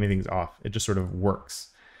look like anything's off. It just sort of works.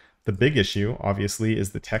 The big issue obviously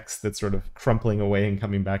is the text that's sort of crumpling away and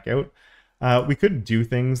coming back out. We could do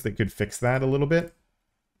things that could fix that a little bit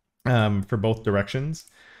for both directions.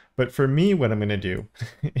 But for me, what I'm going to do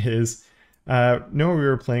is, we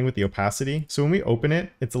were playing with the opacity. So when we open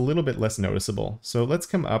it, it's a little bit less noticeable. So let's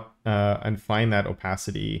come up and find that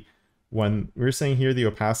opacity one. We were saying here the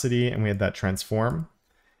opacity, and we had that transform.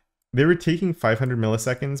 They were taking 500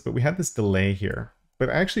 milliseconds, but we had this delay here. But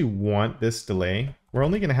I actually want this delay. We're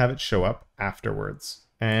only going to have it show up afterwards.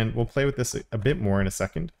 And we'll play with this a bit more in a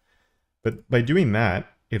second. But by doing that,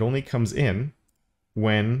 it only comes in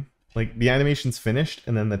when like the animation's finished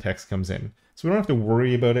and then the text comes in. So we don't have to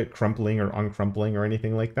worry about it crumpling or uncrumpling or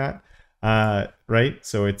anything like that, right?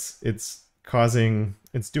 So it's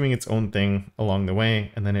doing its own thing along the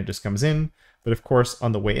way, and then it just comes in. But of course,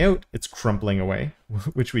 on the way out, it's crumpling away,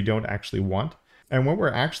 which we don't actually want. And what we're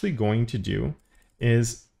actually going to do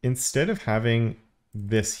is, instead of having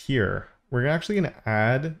this here, we're actually going to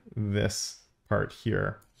add this part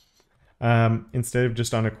here. Instead of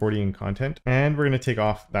just on accordion content, and we're going to take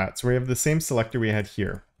off that. So we have the same selector we had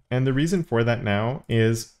here. And the reason for that now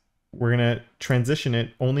is we're going to transition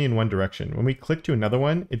it only in one direction. When we click to another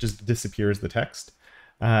one, it just disappears the text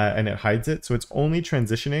and it hides it. So it's only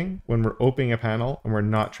transitioning when we're opening a panel, and we're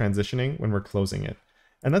not transitioning when we're closing it.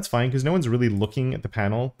 And that's fine because no one's really looking at the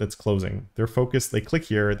panel that's closing. They're focused, they click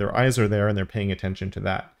here, their eyes are there, and they're paying attention to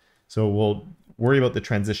that. So we'll worry about the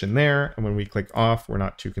transition there, and when we click off, we're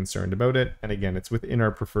not too concerned about it. And again, it's within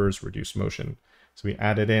our prefers reduce motion. So we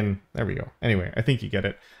add it in, there we go. Anyway, I think you get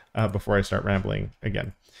it before I start rambling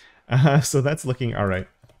again. So that's looking all right.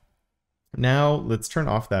 Now let's turn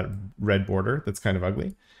off that red border that's kind of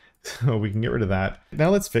ugly. So we can get rid of that. Now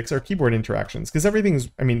let's fix our keyboard interactions, because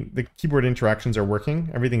the keyboard interactions are working,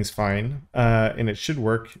 everything's fine, and it should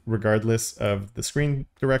work regardless of the screen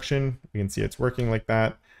direction. You can see it's working like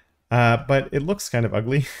that. But it looks kind of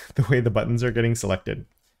ugly the way the buttons are getting selected.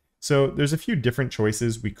 So there's a few different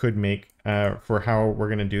choices we could make for how we're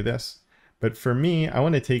going to do this. But for me,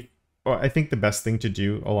 I think the best thing to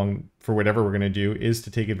do for whatever we're going to do is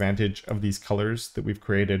to take advantage of these colors that we've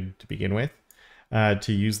created to begin with,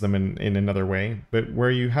 to use them in another way. But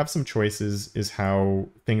where you have some choices is how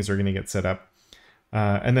things are going to get set up.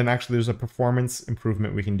 And then actually there's a performance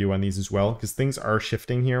improvement we can do on these as well, because things are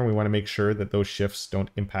shifting here. And we want to make sure that those shifts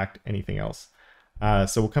don't impact anything else.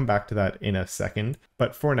 So we'll come back to that in a second.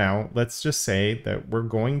 But for now, let's just say that we're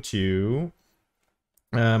going to,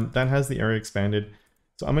 that has the area expanded.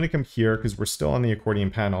 So I'm going to come here because we're still on the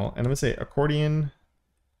accordion panel. And I'm going to say accordion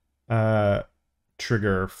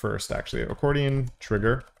trigger first, actually. Accordion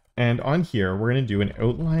trigger. And on here, we're going to do an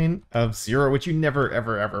outline of 0, which you never,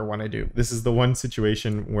 ever, ever want to do. This is the one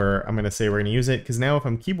situation where I'm going to say we're going to use it, because now if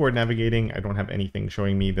I'm keyboard navigating, I don't have anything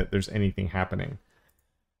showing me that there's anything happening.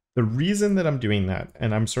 The reason that I'm doing that,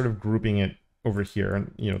 and I'm sort of grouping it over here,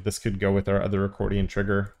 and this could go with our other accordion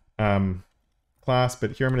trigger class,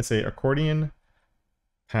 but here I'm going to say accordion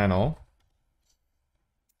panel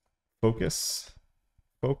focus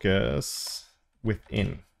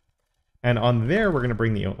within. And on there, we're going to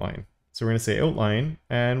bring the outline. So we're going to say outline,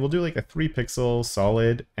 and we'll do like a 3 pixel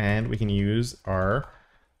solid, and we can use our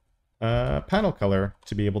panel color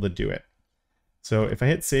to be able to do it. So if I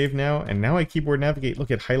hit save now, and now I keyboard navigate, look,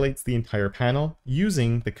 it highlights the entire panel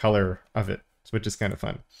using the color of it, which is kind of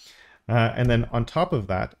fun. And then on top of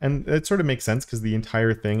that, and it sort of makes sense because the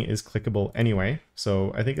entire thing is clickable anyway.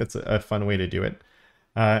 So I think that's a fun way to do it.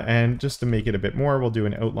 And just to make it a bit more, we'll do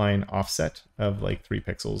an outline offset of like 3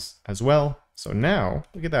 pixels as well. So now,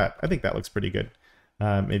 look at that. I think that looks pretty good.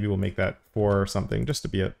 Maybe we'll make that 4 or something just to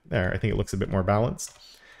be there. I think it looks a bit more balanced.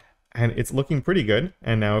 And it's looking pretty good.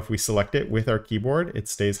 And now if we select it with our keyboard, it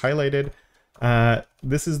stays highlighted.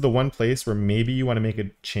 This is the one place where maybe you want to make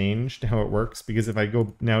a change to how it works, because if I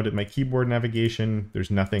go now to my keyboard navigation,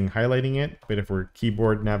 there's nothing highlighting it. But if we're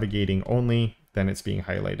keyboard navigating only, then it's being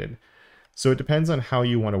highlighted. So it depends on how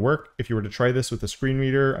you want to work. If you were to try this with a screen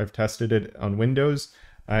reader, I've tested it on Windows.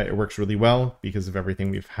 It works really well because of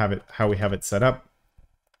everything how we have it set up.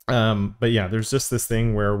 But yeah, there's just this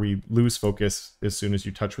thing where we lose focus as soon as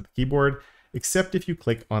you touch with the keyboard, except if you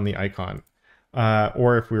click on the icon.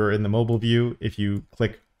 Or if we were in the mobile view, if you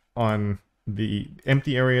click on the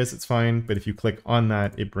empty areas, it's fine. But if you click on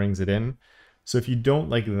that, it brings it in. So if you don't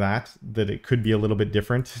like that it could be a little bit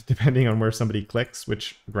different depending on where somebody clicks,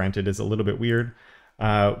 which granted is a little bit weird.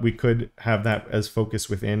 We could have that as focus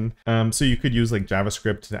within. So you could use like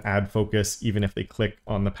JavaScript to add focus, even if they click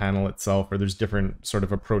on the panel itself, or there's different sort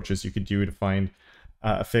of approaches you could do to find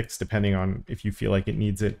a fix depending on if you feel like it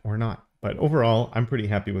needs it or not. But overall, I'm pretty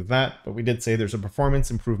happy with that. But we did say there's a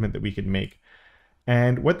performance improvement that we could make.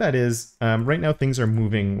 And what that is, right now things are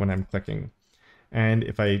moving when I'm clicking. And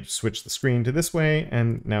if I switch the screen to this way,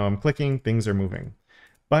 and now I'm clicking, things are moving.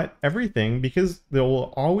 But everything, because there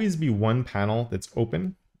will always be one panel that's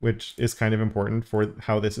open, which is kind of important for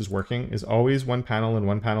how this is working, is always one panel and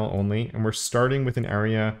one panel only. And we're starting with an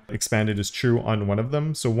area expanded is true on one of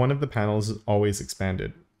them. So one of the panels is always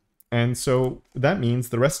expanded. And so that means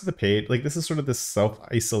the rest of the page, like this is sort of this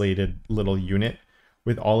self-isolated little unit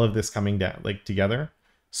with all of this coming down like together.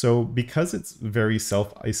 So because it's very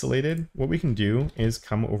self-isolated, what we can do is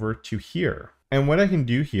come over to here. And what I can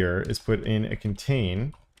do here is put in a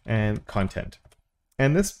contain and content.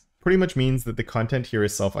 And this pretty much means that the content here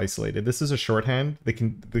is self-isolated. This is a shorthand.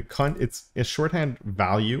 It's a shorthand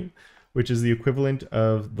value, which is the equivalent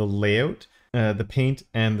of the layout, the paint,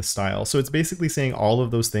 and the style. So it's basically saying all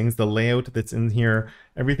of those things. The layout that's in here,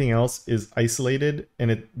 everything else is isolated,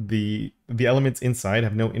 and the elements inside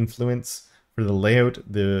have no influence for the layout,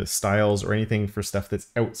 the styles, or anything for stuff that's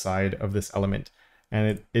outside of this element.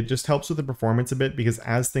 And it just helps with the performance a bit, because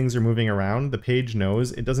as things are moving around, the page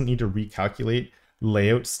knows it doesn't need to recalculate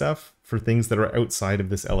layout stuff for things that are outside of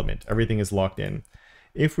this element. Everything is locked in.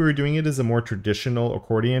 If we were doing it as a more traditional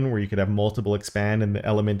accordion where you could have multiple expand and the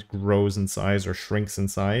element grows in size or shrinks in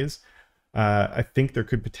size, I think there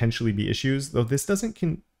could potentially be issues, though this doesn't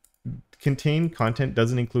contain content,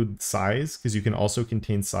 doesn't include size, because you can also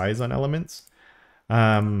contain size on elements.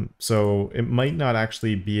 So it might not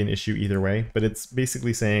actually be an issue either way, but it's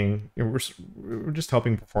basically saying, you know, we're just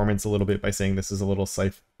helping performance a little bit by saying this is a little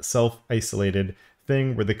self-isolated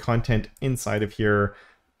thing where the content inside of here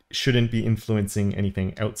shouldn't be influencing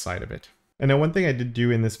anything outside of it. And now one thing I did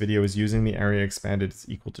do in this video is using the area expanded is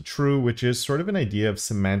equal to true, which is sort of an idea of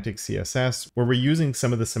semantic CSS, where we're using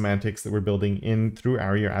some of the semantics that we're building in through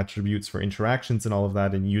area attributes for interactions and all of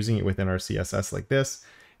that, and using it within our CSS like this.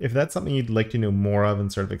 If that's something you'd like to know more of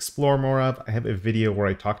and sort of explore more of, I have a video where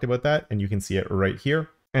I talked about that, and you can see it right here.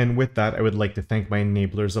 And with that, I would like to thank my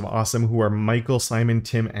enablers of awesome, who are Michael, Simon,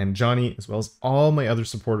 Tim, and Johnny, as well as all my other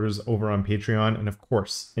supporters over on Patreon. And of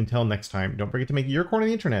course, until next time, don't forget to make your corner of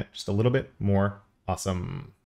the internet just a little bit more awesome.